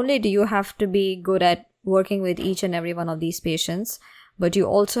not only do you have to be good at working with each and every one of these patients, but you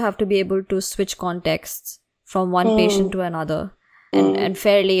also have to be able to switch contexts from one patient to another and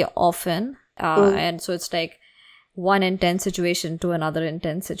fairly often. And so it's like one intense situation to another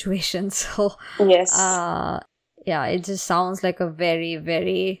intense situation. So yes. It just sounds like a very,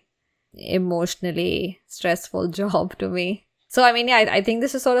 very emotionally stressful job to me. So, I mean, I think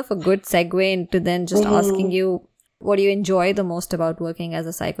this is sort of a good segue into then just asking you, what do you enjoy the most about working as a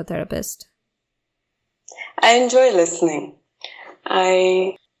psychotherapist? I enjoy listening.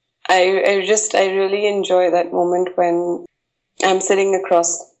 I really enjoy that moment when I'm sitting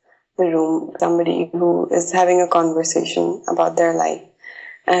across the room, somebody who is having a conversation about their life.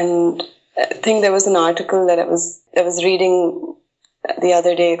 And I think there was an article that I was reading the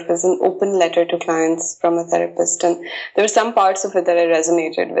other day. It was an open letter to clients from a therapist, and there were some parts of it that I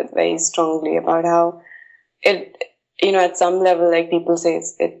resonated with very strongly about how it, at some level, like people say,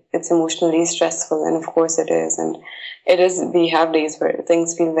 it's emotionally stressful, and of course it is, and it is. We have days where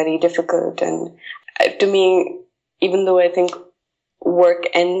things feel very difficult, and to me, even though I think work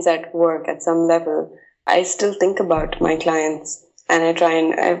ends at work at some level, I still think about my clients, and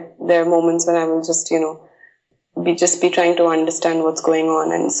there are moments when I will just, be trying to understand what's going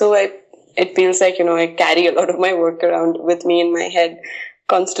on. And so it feels like, I carry a lot of my work around with me in my head,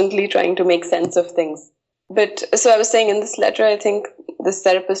 constantly trying to make sense of things. But so I was saying in this letter, I think this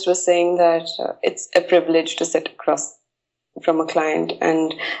therapist was saying that it's a privilege to sit across from a client.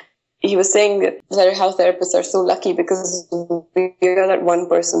 And he was saying that how therapists are so lucky because we are that one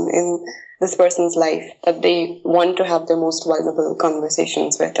person in this person's life that they want to have their most vulnerable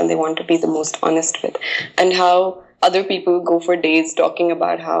conversations with, and they want to be the most honest with. And how other people go for days talking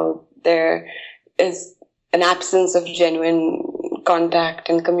about how there is an absence of genuine contact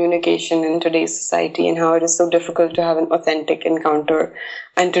and communication in today's society, and how it is so difficult to have an authentic encounter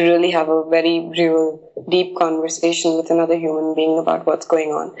and to really have a very real, deep conversation with another human being about what's going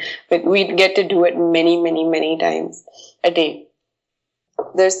on. But we get to do it many, many, many times a day.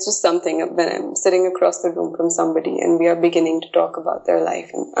 There's just something when I'm sitting across the room from somebody and we are beginning to talk about their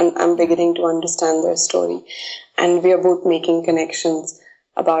life, and I'm beginning to understand their story, and we are both making connections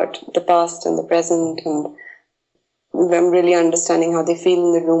about the past and the present, and I'm really understanding how they feel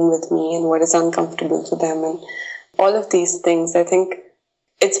in the room with me and what is uncomfortable to them, and all of these things. I think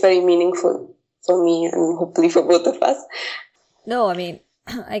it's very meaningful for me and hopefully for both of us. No, I mean,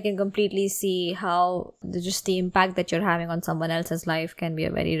 I can completely see how just the impact that you're having on someone else's life can be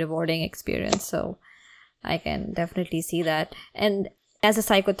a very rewarding experience. So I can definitely see that. And as a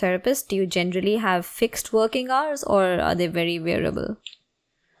psychotherapist, do you generally have fixed working hours, or are they very variable?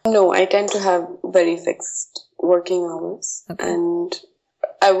 No, I tend to have very fixed working hours. Okay. And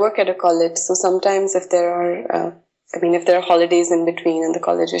I work at a college, so sometimes if there are holidays in between and the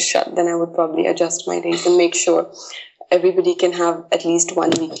college is shut, then I would probably adjust my days and make sure everybody can have at least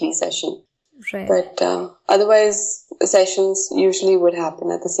one weekly session. Right. But otherwise, sessions usually would happen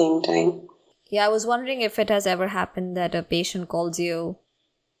at the same time. Yeah, I was wondering if it has ever happened that a patient calls you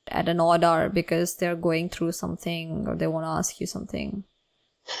at an odd hour because they're going through something or they want to ask you something.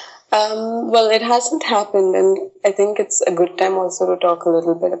 Well, it hasn't happened, and I think it's a good time also to talk a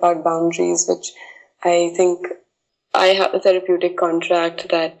little bit about boundaries, which I think I have a therapeutic contract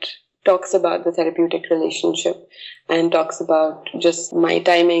that talks about the therapeutic relationship and talks about just my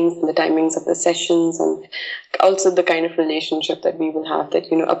timings and the timings of the sessions, and also the kind of relationship that we will have, that,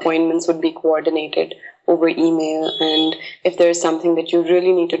 appointments would be coordinated over email, and if there is something that you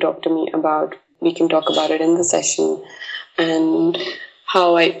really need to talk to me about, we can talk about it in the session. And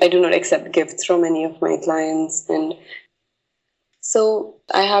how I do not accept gifts from any of my clients. And so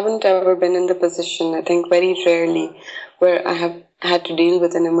I haven't ever been in the position, I think very rarely, where I have had to deal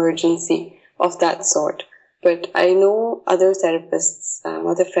with an emergency of that sort. But I know other therapists,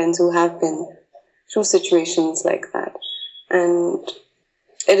 other friends who have been through situations like that. And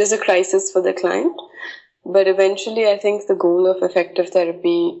it is a crisis for the client. But eventually, I think the goal of effective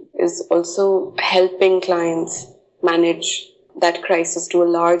therapy is also helping clients manage that crisis to a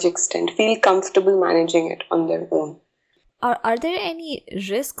large extent, feel comfortable managing it on their own. Are there any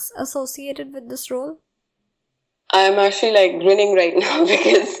risks associated with this role? I'm actually grinning right now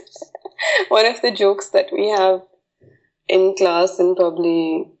because one of the jokes that we have in class and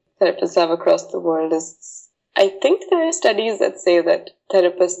probably therapists have across the world is, I think there are studies that say that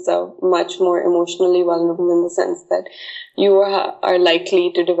therapists are much more emotionally vulnerable, in the sense that you are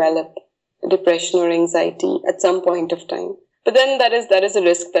likely to develop depression or anxiety at some point of time. But then that is a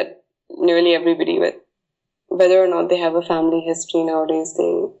risk that nearly everybody, with whether or not they have a family history nowadays,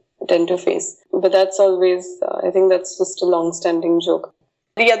 they tend to face. But that's always, I think that's just a long-standing joke.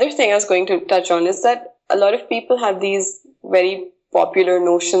 The other thing I was going to touch on is that a lot of people have these very popular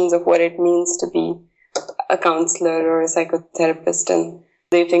notions of what it means to be a counselor or a psychotherapist, and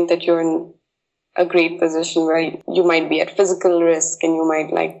they think that you're in a great position where you might be at physical risk and you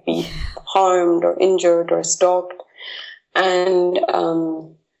might be harmed or injured or stalked. And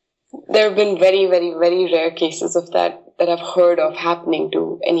there have been very, very, very rare cases of that I've heard of happening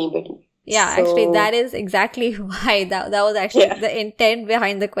to anybody. Yeah, so, actually, that is exactly why that was actually the intent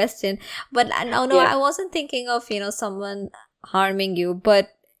behind the question. But no, I wasn't thinking of, someone harming you, but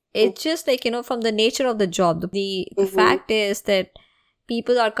it's just from the nature of the job. The fact is that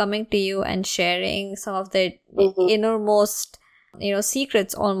people are coming to you and sharing some of their innermost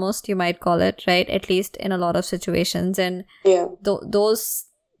secrets, almost, you might call it, right? At least in a lot of situations. And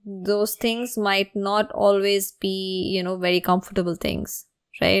those things might not always be, very comfortable things,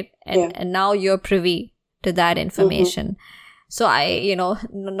 right? And now you're privy to that information. So I,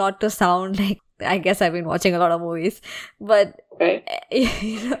 not to sound like, I guess I've been watching a lot of movies, but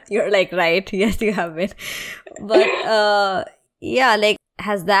you're right. Yes, you have been. But yeah, like,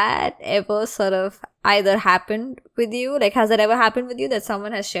 has that ever sort of either happened with you? Like, has that ever happened with you that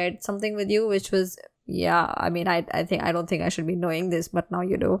someone has shared something with you which was, yeah, I mean, I don't think I should be knowing this, but now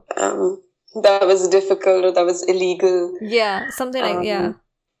you do. That was difficult or that was illegal. Yeah, something like, yeah.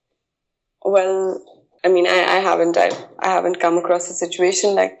 Well, I mean, I haven't come across a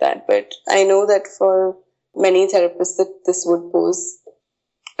situation like that, but I know that for many therapists that this would pose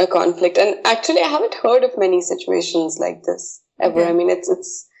a conflict. And actually, I haven't heard of many situations like this ever. Okay. I mean,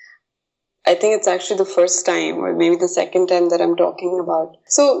 I think it's actually the first time or maybe the second time that I'm talking about.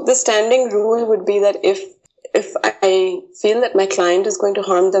 So the standing rule would be that if I feel that my client is going to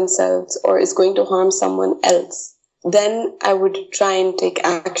harm themselves or is going to harm someone else, then I would try and take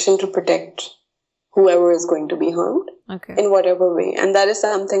action to protect whoever is going to be harmed. Okay. In whatever way. And that is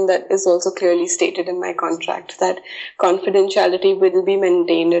something that is also clearly stated in my contract, that confidentiality will be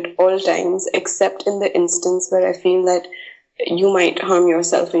maintained at all times, except in the instance where I feel that you might harm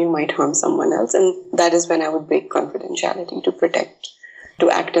yourself or you might harm someone else. And that is when I would break confidentiality to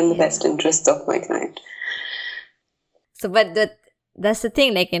act in the best interests of my client. So, but that's the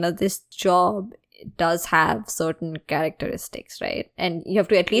thing, like, this job does have certain characteristics, right? And you have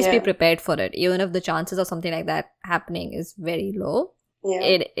to at least be prepared for it, even if the chances of something like that happening is very low.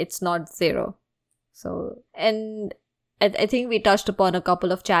 It's not zero. So, and I think we touched upon a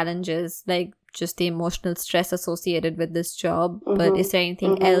couple of challenges, like just the emotional stress associated with this job. But is there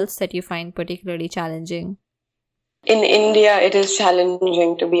anything else that you find particularly challenging? In India, it is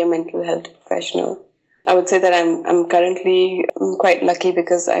challenging to be a mental health professional. I would say that I'm currently quite lucky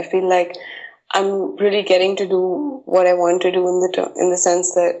because I feel like I'm really getting to do what I want to do in the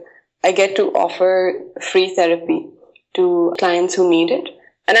sense that I get to offer free therapy to clients who need it.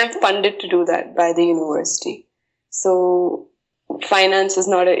 And I'm funded to do that by the university. So finance is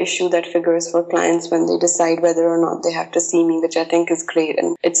not an issue that figures for clients when they decide whether or not they have to see me, which I think is great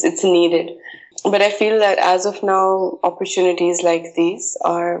and it's needed. But I feel that as of now, opportunities like these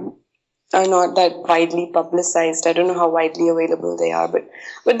are not that widely publicized. I don't know how widely available they are, but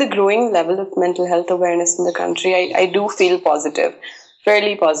with the growing level of mental health awareness in the country, I do feel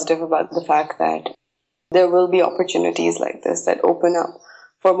fairly positive about the fact that there will be opportunities like this that open up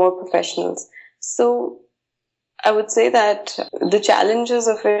for more professionals. So I would say that the challenges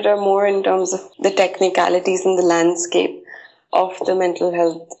of it are more in terms of the technicalities and the landscape of the mental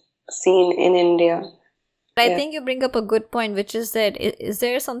health scene in India. I think you bring up a good point, which is that is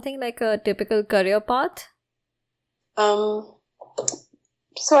there something like a typical career path? So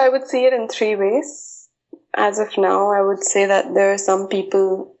I would see it in three ways. As of now, I would say that there are some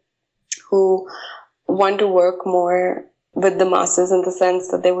people who want to work more with the masses in the sense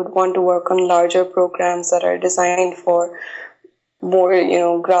that they would want to work on larger programs that are designed for more,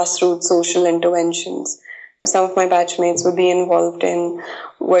 grassroots social interventions. Some of my batchmates would be involved in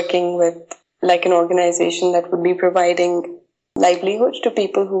working with like an organization that would be providing livelihood to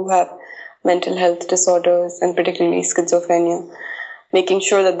people who have mental health disorders and particularly schizophrenia, making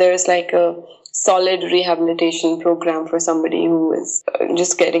sure that there's like a solid rehabilitation program for somebody who is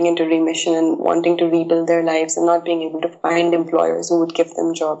just getting into remission and wanting to rebuild their lives and not being able to find employers who would give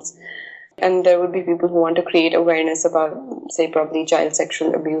them jobs. And there would be people who want to create awareness about, say, probably child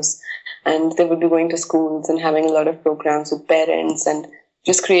sexual abuse. And they would be going to schools and having a lot of programs with parents and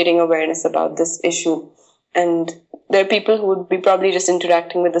just creating awareness about this issue. And there are people who would be probably just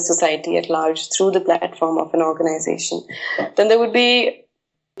interacting with the society at large through the platform of an organization. Then there would be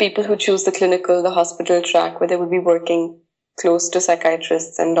people who choose the hospital track, where they would be working close to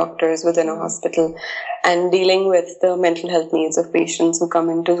psychiatrists and doctors within a hospital and dealing with the mental health needs of patients who come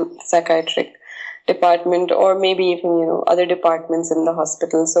into psychiatric department or maybe even, other departments in the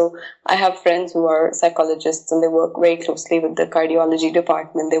hospital. So I have friends who are psychologists and they work very closely with the cardiology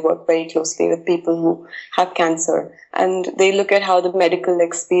department. They work very closely with people who have cancer and they look at how the medical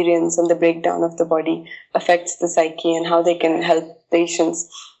experience and the breakdown of the body affects the psyche and how they can help patients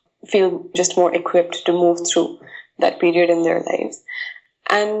feel just more equipped to move through that period in their lives.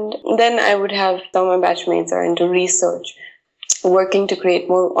 And then I would have some of my batchmates are into research, working to create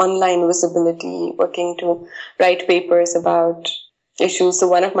more online visibility, working to write papers about issues. So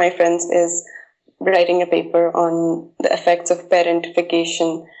one of my friends is writing a paper on the effects of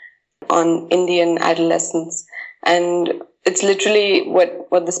parentification on Indian adolescents. And it's literally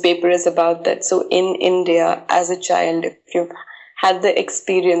what this paper is about, that so in India, as a child, if you've had the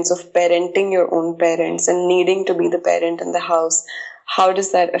experience of parenting your own parents and needing to be the parent in the house, how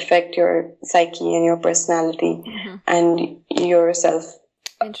does that affect your psyche and your personality and yourself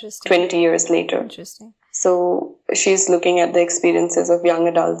 20 years later? Interesting. So she's looking at the experiences of young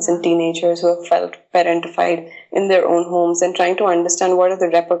adults and teenagers who have felt parentified in their own homes and trying to understand what are the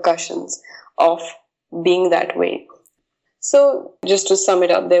repercussions of being that way. So just to sum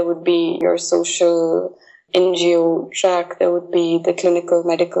it up, there would be your social NGO track, there would be the clinical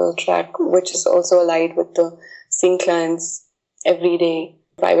medical track, which is also allied with the seeing clients everyday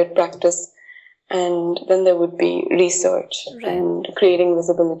private practice. And then there would be research and creating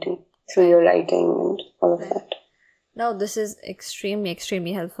visibility through your writing and all of that. No, this is extremely,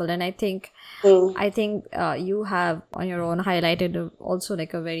 extremely helpful. And I think you have on your own highlighted also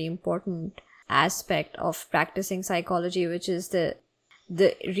like a very important aspect of practicing psychology, which is the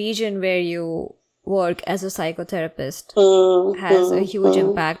region where you work as a psychotherapist has a huge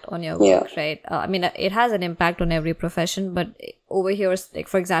impact on your work, right? I mean, it has an impact on every profession, but over here, like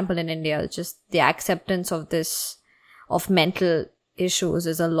for example, in India, just the acceptance of mental issues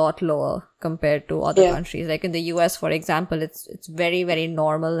is a lot lower compared to other countries. Like in the US, for example, it's very, very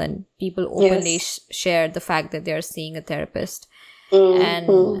normal, and people openly share the fact that they're seeing a therapist.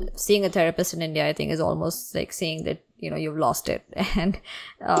 And seeing a therapist in India, I think, is almost like saying that, you've lost it and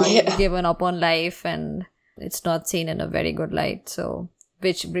you've given up on life, and it's not seen in a very good light. So,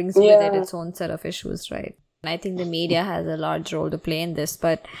 which brings with it its own set of issues, right? And I think the media has a large role to play in this.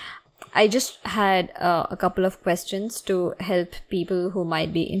 But I just had a couple of questions to help people who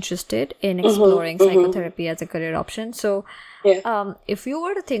might be interested in exploring psychotherapy as a career option. So, if you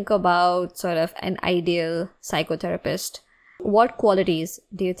were to think about sort of an ideal psychotherapist, what qualities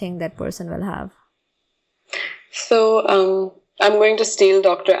do you think that person will have? So, I'm going to steal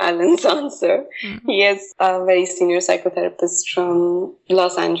Dr. Allen's answer. He is a very senior psychotherapist from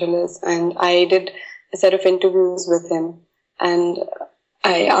Los Angeles, and I did a set of interviews with him, and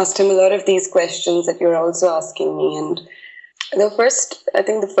I asked him a lot of these questions that you're also asking me. And the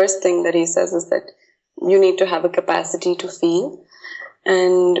first thing that he says is that you need to have a capacity to feel,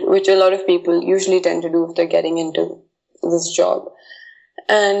 and which a lot of people usually tend to do if they're getting into this job.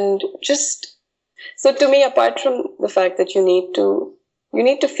 And so to me, apart from the fact that you need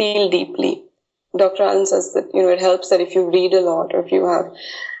to feel deeply, Dr. Allen says that, it helps that if you read a lot, or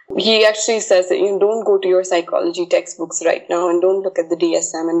he actually says that you don't go to your psychology textbooks right now and don't look at the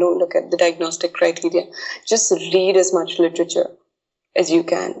DSM and don't look at the diagnostic criteria. Just read as much literature as you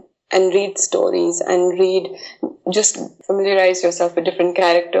can and read stories and just familiarize yourself with different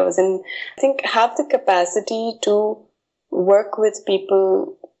characters, and I think have the capacity to work with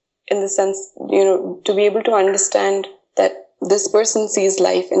people in the sense, to be able to understand that this person sees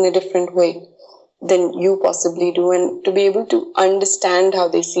life in a different way than you possibly do, and to be able to understand how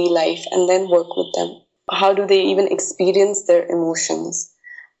they see life and then work with them. How do they even experience their emotions?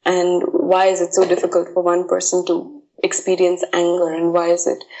 And why is it so difficult for one person to experience anger? And why is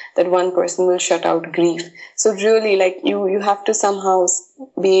it that one person will shut out grief? So really, like you have to somehow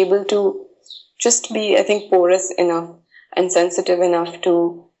be able to just be, I think, porous enough and sensitive enough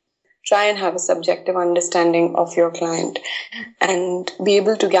to try and have a subjective understanding of your client and be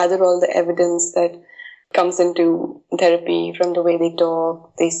able to gather all the evidence that comes into therapy, from the way they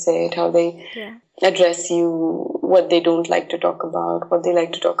talk, they sit, how they address you, what they don't like to talk about, what they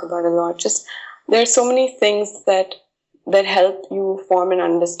like to talk about a lot. Just there are so many things that help you form an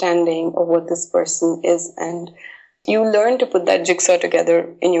understanding of what this person is, and you learn to put that jigsaw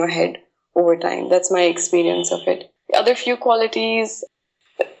together in your head over time. That's my experience of it. The other few qualities,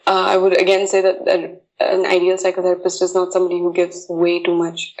 I would again say that an ideal psychotherapist is not somebody who gives way too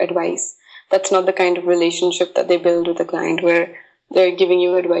much advice. That's not the kind of relationship that they build with a client, where they're giving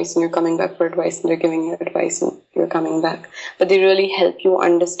you advice and you're coming back for advice, and they're giving you advice and you're coming back. But they really help you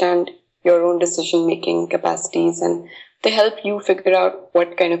understand your own decision-making capacities, and they help you figure out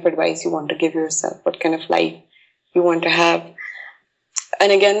what kind of advice you want to give yourself, what kind of life you want to have.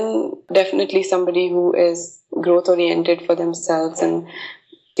 And again, definitely somebody who is growth-oriented for themselves and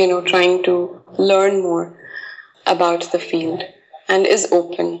trying to learn more about the field and is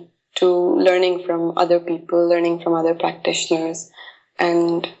open to learning from other people, learning from other practitioners,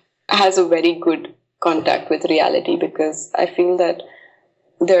 and has a very good contact with reality, because I feel that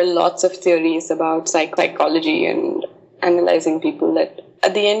there are lots of theories about psychology and analyzing people that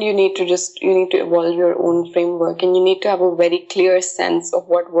at the end you need to evolve your own framework, and you need to have a very clear sense of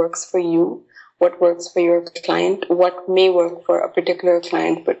what works for you, what works for your client, what may work for a particular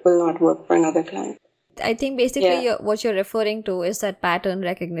client but will not work for another client. I think basically what you're referring to is that pattern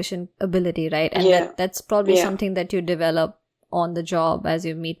recognition ability, right? And that's probably something that you develop on the job as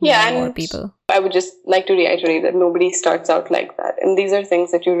you meet more and more people. I would just like to reiterate that nobody starts out like that. And these are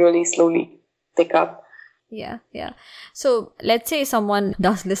things that you really slowly pick up. Yeah, yeah. So let's say someone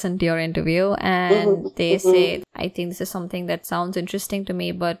does listen to your interview and they say, I think this is something that sounds interesting to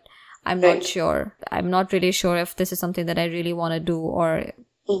me, but I'm not sure. I'm not really sure if this is something that I really want to do or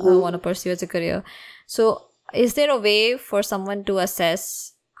want to pursue as a career. So is there a way for someone to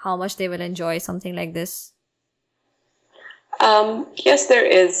assess how much they will enjoy something like this? Yes, there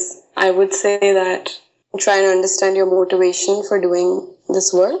is. I would say that try and understand your motivation for doing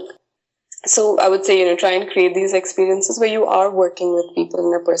this work. So I would say, try and create these experiences where you are working with people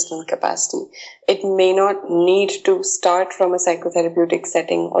in a personal capacity. It may not need to start from a psychotherapeutic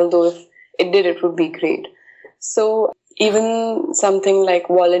setting, although if it did, it would be great. So even something like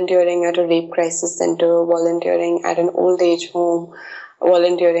volunteering at a rape crisis center, volunteering at an old age home,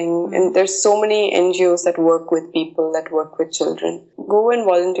 volunteering, and there's so many NGOs that work with people, that work with children. Go and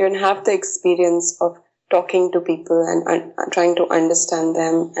volunteer and have the experience of talking to people and trying to understand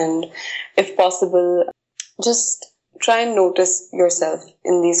them, and if possible, just try and notice yourself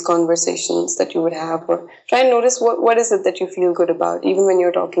in these conversations that you would have, or try and notice what is it that you feel good about, even when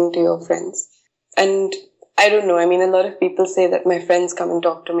you're talking to your friends. And I don't know, I mean, a lot of people say that my friends come and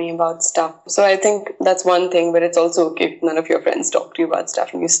talk to me about stuff. So I think that's one thing, but it's also okay if none of your friends talk to you about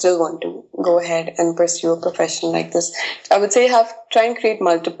stuff and you still want to go ahead and pursue a profession like this. I would say try and create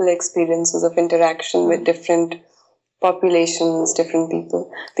multiple experiences of interaction with different populations, different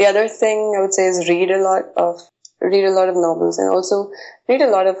people. The other thing I would say is read a lot of novels, and also read a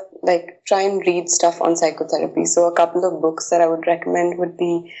lot of, try and read stuff on psychotherapy. So a couple of books that I would recommend would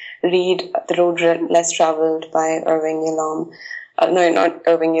be read The Road Less Traveled by Irving Yalom. No, not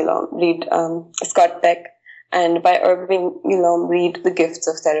Irving Yalom. Read Scott Peck. And by Irving Yalom, read The Gifts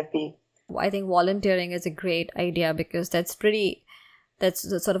of Therapy. I think volunteering is a great idea because that's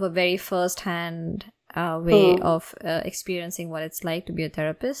sort of a very first-hand way of experiencing what it's like to be a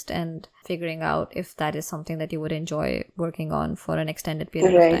therapist and figuring out if that is something that you would enjoy working on for an extended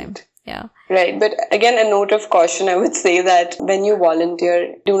period of time. Yeah. Right. But again, a note of caution, I would say that when you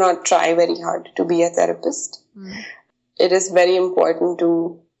volunteer, do not try very hard to be a therapist. It is very important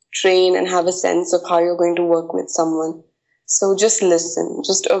to train and have a sense of how you're going to work with someone. So just listen,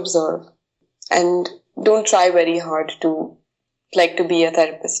 just observe, and don't try very hard to be a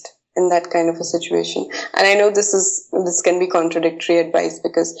therapist in that kind of a situation. And I know this can be contradictory advice,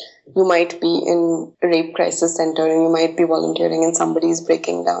 because you might be in a rape crisis center and you might be volunteering and somebody's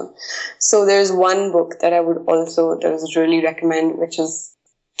breaking down. So there's one book that I would really recommend,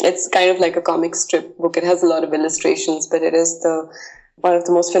 it's kind of like a comic strip book. It has a lot of illustrations, but it is one of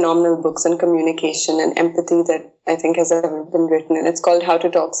the most phenomenal books on communication and empathy that I think has ever been written. And it's called How to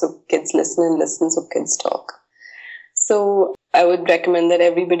Talk So Kids Listen and Listen So Kids Talk. So I would recommend that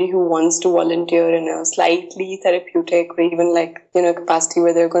everybody who wants to volunteer in a slightly therapeutic or even capacity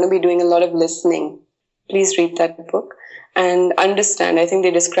where they're going to be doing a lot of listening, please read that book and understand. I think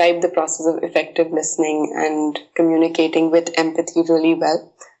they describe the process of effective listening and communicating with empathy really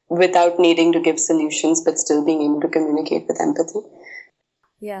well, without needing to give solutions, but still being able to communicate with empathy.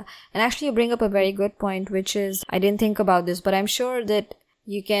 Yeah. And actually you bring up a very good point, which is, I didn't think about this, but I'm sure that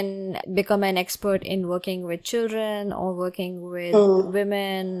you can become an expert in working with children or working with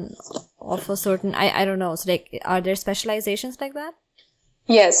women of a certain, I don't know. So are there specializations like that?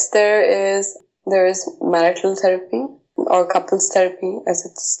 Yes, there is marital therapy or couples therapy, as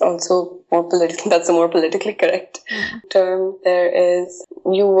it's also more political. That's a more politically correct term. There is,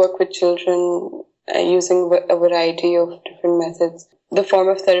 you work with children using a variety of different methods. The form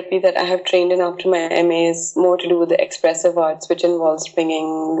of therapy that I have trained in after my MA is more to do with the expressive arts, which involves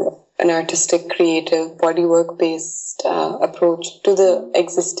bringing an artistic, creative, bodywork-based approach to the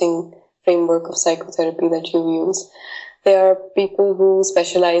existing framework of psychotherapy that you use. There are people who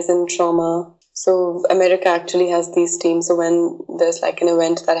specialize in trauma. So America actually has these teams. So when there's an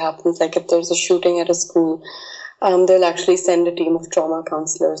event that happens, if there's a shooting at a school, they'll actually send a team of trauma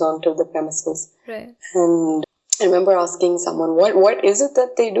counselors onto the premises. Right. And I remember asking someone, what is it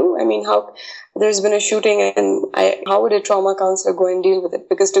that they do? I mean, how there's been a shooting and how would a trauma counselor go and deal with it?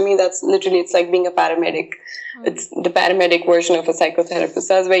 Because to me, that's literally, it's like being a paramedic. It's the paramedic version of a psychotherapist.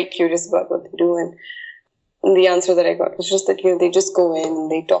 So I was very curious about what they do. And the answer that I got was just that, they just go in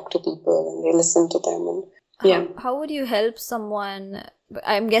and they talk to people and they listen to them. And How would you help someone?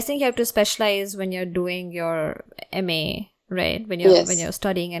 I'm guessing you have to specialize when you're doing your MA, right? When you're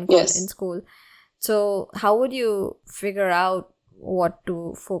studying in school. So how would you figure out what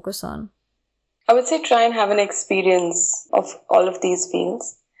to focus on? I would say try and have an experience of all of these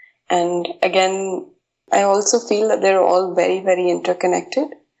fields. And again, I also feel that they're all very, very interconnected.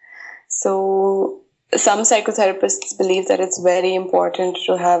 So some psychotherapists believe that it's very important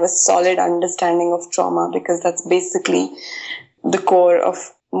to have a solid understanding of trauma, because that's basically the core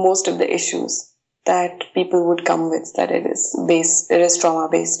of most of the issues that people would come with, that it is trauma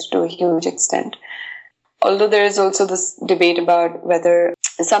based to a huge extent. Although there is also this debate about whether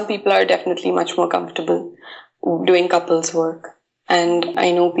some people are definitely much more comfortable doing couples work. And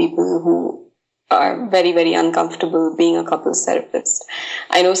I know people who are very, very uncomfortable being a couples therapist.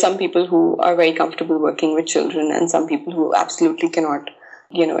 I know some people who are very comfortable working with children, and some people who absolutely cannot,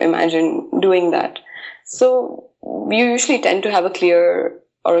 imagine doing that. So you usually tend to have a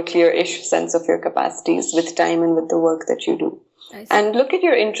clear-ish sense of your capacities with time and with the work that you do. And look at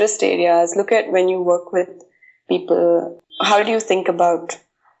your interest areas. Look at when you work with people, how do you think about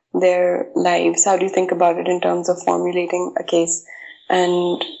their lives? How do you think about it in terms of formulating a case?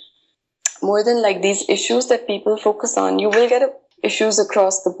 And more than like these issues that people focus on, you will get issues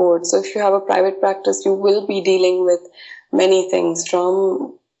across the board. So if you have a private practice, you will be dealing with many things,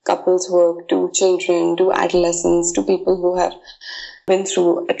 from couples work to children to adolescents to people who have been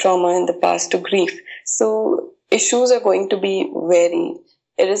through a trauma in the past to grief. So issues are going to be varied.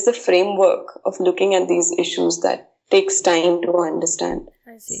 It is the framework of looking at these issues that takes time to understand.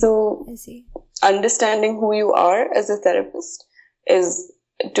 I see. So understanding who you are as a therapist is,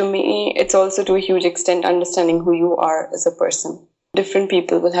 to me, it's also to a huge extent understanding who you are as a person. Different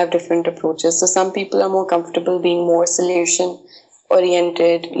people will have different approaches. So some people are more comfortable being more solution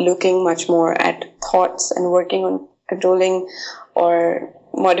oriented, looking much more at thoughts and working on controlling or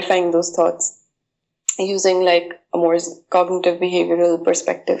modifying those thoughts, using like a more cognitive behavioral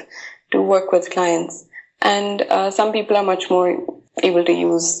perspective to work with clients. And some people are much more able to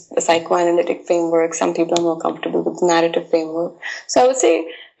use the psychoanalytic framework. Some people are more comfortable with the narrative framework. So I would say,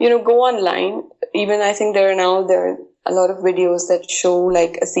 go online. Even I think there are a lot of videos that show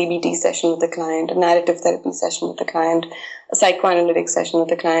like a CBT session with the client, a narrative therapy session with the client, a psychoanalytic session with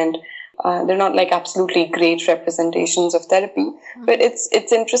the client. They're not like absolutely great representations of therapy, but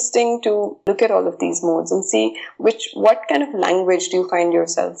it's interesting to look at all of these modes and see what kind of language do you find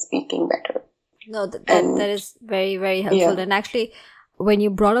yourself speaking better. No, that is very, very helpful. Yeah. And actually, when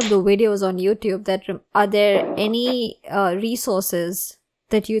you brought up the videos on YouTube, are there any resources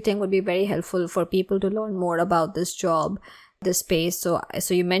that you think would be very helpful for people to learn more about this job, this space? So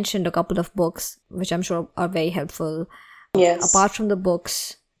you mentioned a couple of books, which I'm sure are very helpful. Yes. Apart from the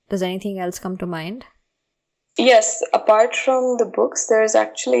books, does anything else come to mind? Yes. Apart from the books, there's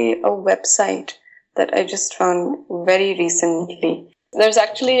actually a website that I just found very recently. There's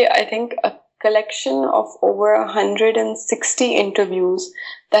actually, I think, a collection of over 160 interviews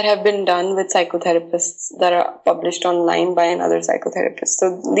that have been done with psychotherapists that are published online by another psychotherapist.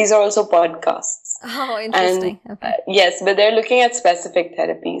 So these are also podcasts. Oh, interesting. And, okay. Yes, but they're looking at specific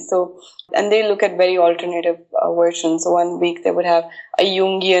therapy. And they look at very alternative versions. So one week they would have a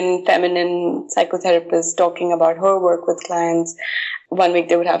Jungian feminine psychotherapist talking about her work with clients. One week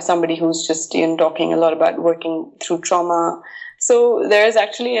they would have somebody who's just talking a lot about working through trauma. So there is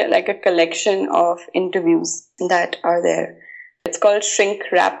actually like a collection of interviews that are there. It's called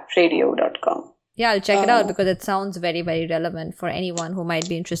shrinkrapradio.com. Yeah, I'll check it out because it sounds very, very relevant for anyone who might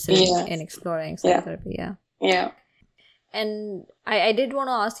be interested in exploring psychotherapy. Yeah. And I did want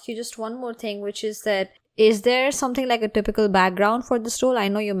to ask you just one more thing, which is that, is there something like a typical background for this role? I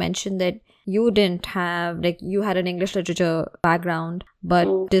know you mentioned that you didn't have, you had an English literature background,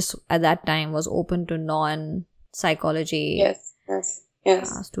 but this at that time was open to non-psychology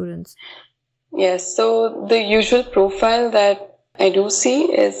students. Yes, so the usual profile that I do see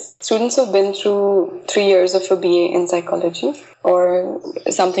is students who've been through 3 years of a BA in psychology or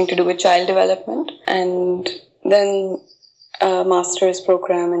something to do with child development, and then a master's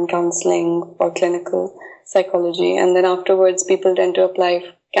program in counseling or clinical psychology. And then afterwards, people tend to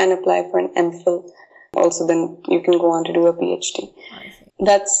can apply for an MPhil. Also, then you can go on to do a PhD.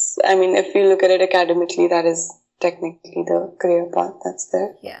 That's, if you look at it academically, that is technically the career path that's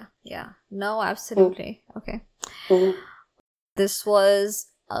there. Yeah. No, absolutely. Okay. This was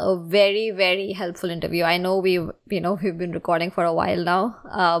a very, very helpful interview. I know we've been recording for a while now,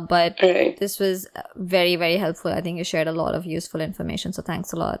 but This was very, very helpful. I think you shared a lot of useful information. So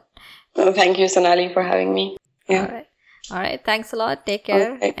thanks a lot. Oh, thank you, Sonali, for having me. Yeah. All right. Thanks a lot. Take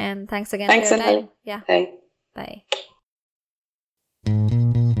care. Okay. And thanks again for your Sonali. time. Yeah. Bye.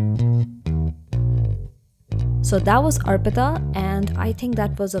 So that was Arpita, and I think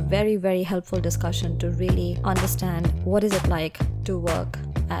that was a very, very helpful discussion to really understand what is it like to work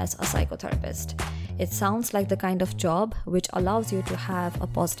as a psychotherapist. It sounds like the kind of job which allows you to have a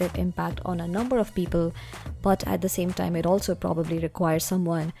positive impact on a number of people, but at the same time, it also probably requires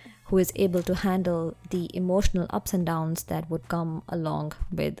someone who is able to handle the emotional ups and downs that would come along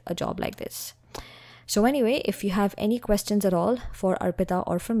with a job like this. So anyway, if you have any questions at all for Arpita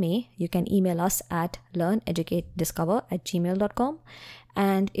or for me, you can email us at learneducatediscover@gmail.com.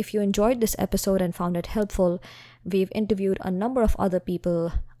 And if you enjoyed this episode and found it helpful, we've interviewed a number of other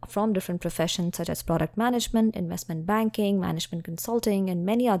people from different professions such as product management, investment banking, management consulting, and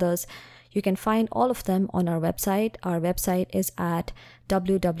many others. You can find all of them on our website. Our website is at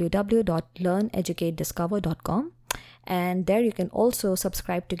www.learneducatediscover.com. And there you can also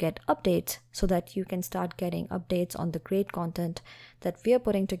subscribe to get updates so that you can start getting updates on the great content that we are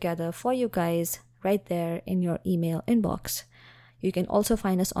putting together for you guys right there in your email inbox. You can also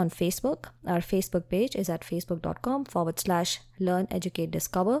find us on Facebook. Our Facebook page is at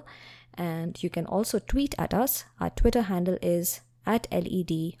facebook.com/learneducatediscover. And you can also tweet at us. Our Twitter handle is at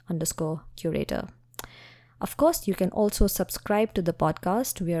 @led_curator. Of course, you can also subscribe to the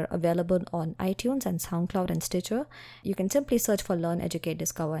podcast. We are available on iTunes and SoundCloud and Stitcher. You can simply search for Learn, Educate,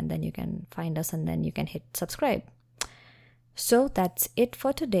 Discover, and then you can find us and then you can hit subscribe. So that's it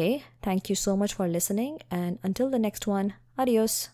for today. Thank you so much for listening, and until the next one, adios.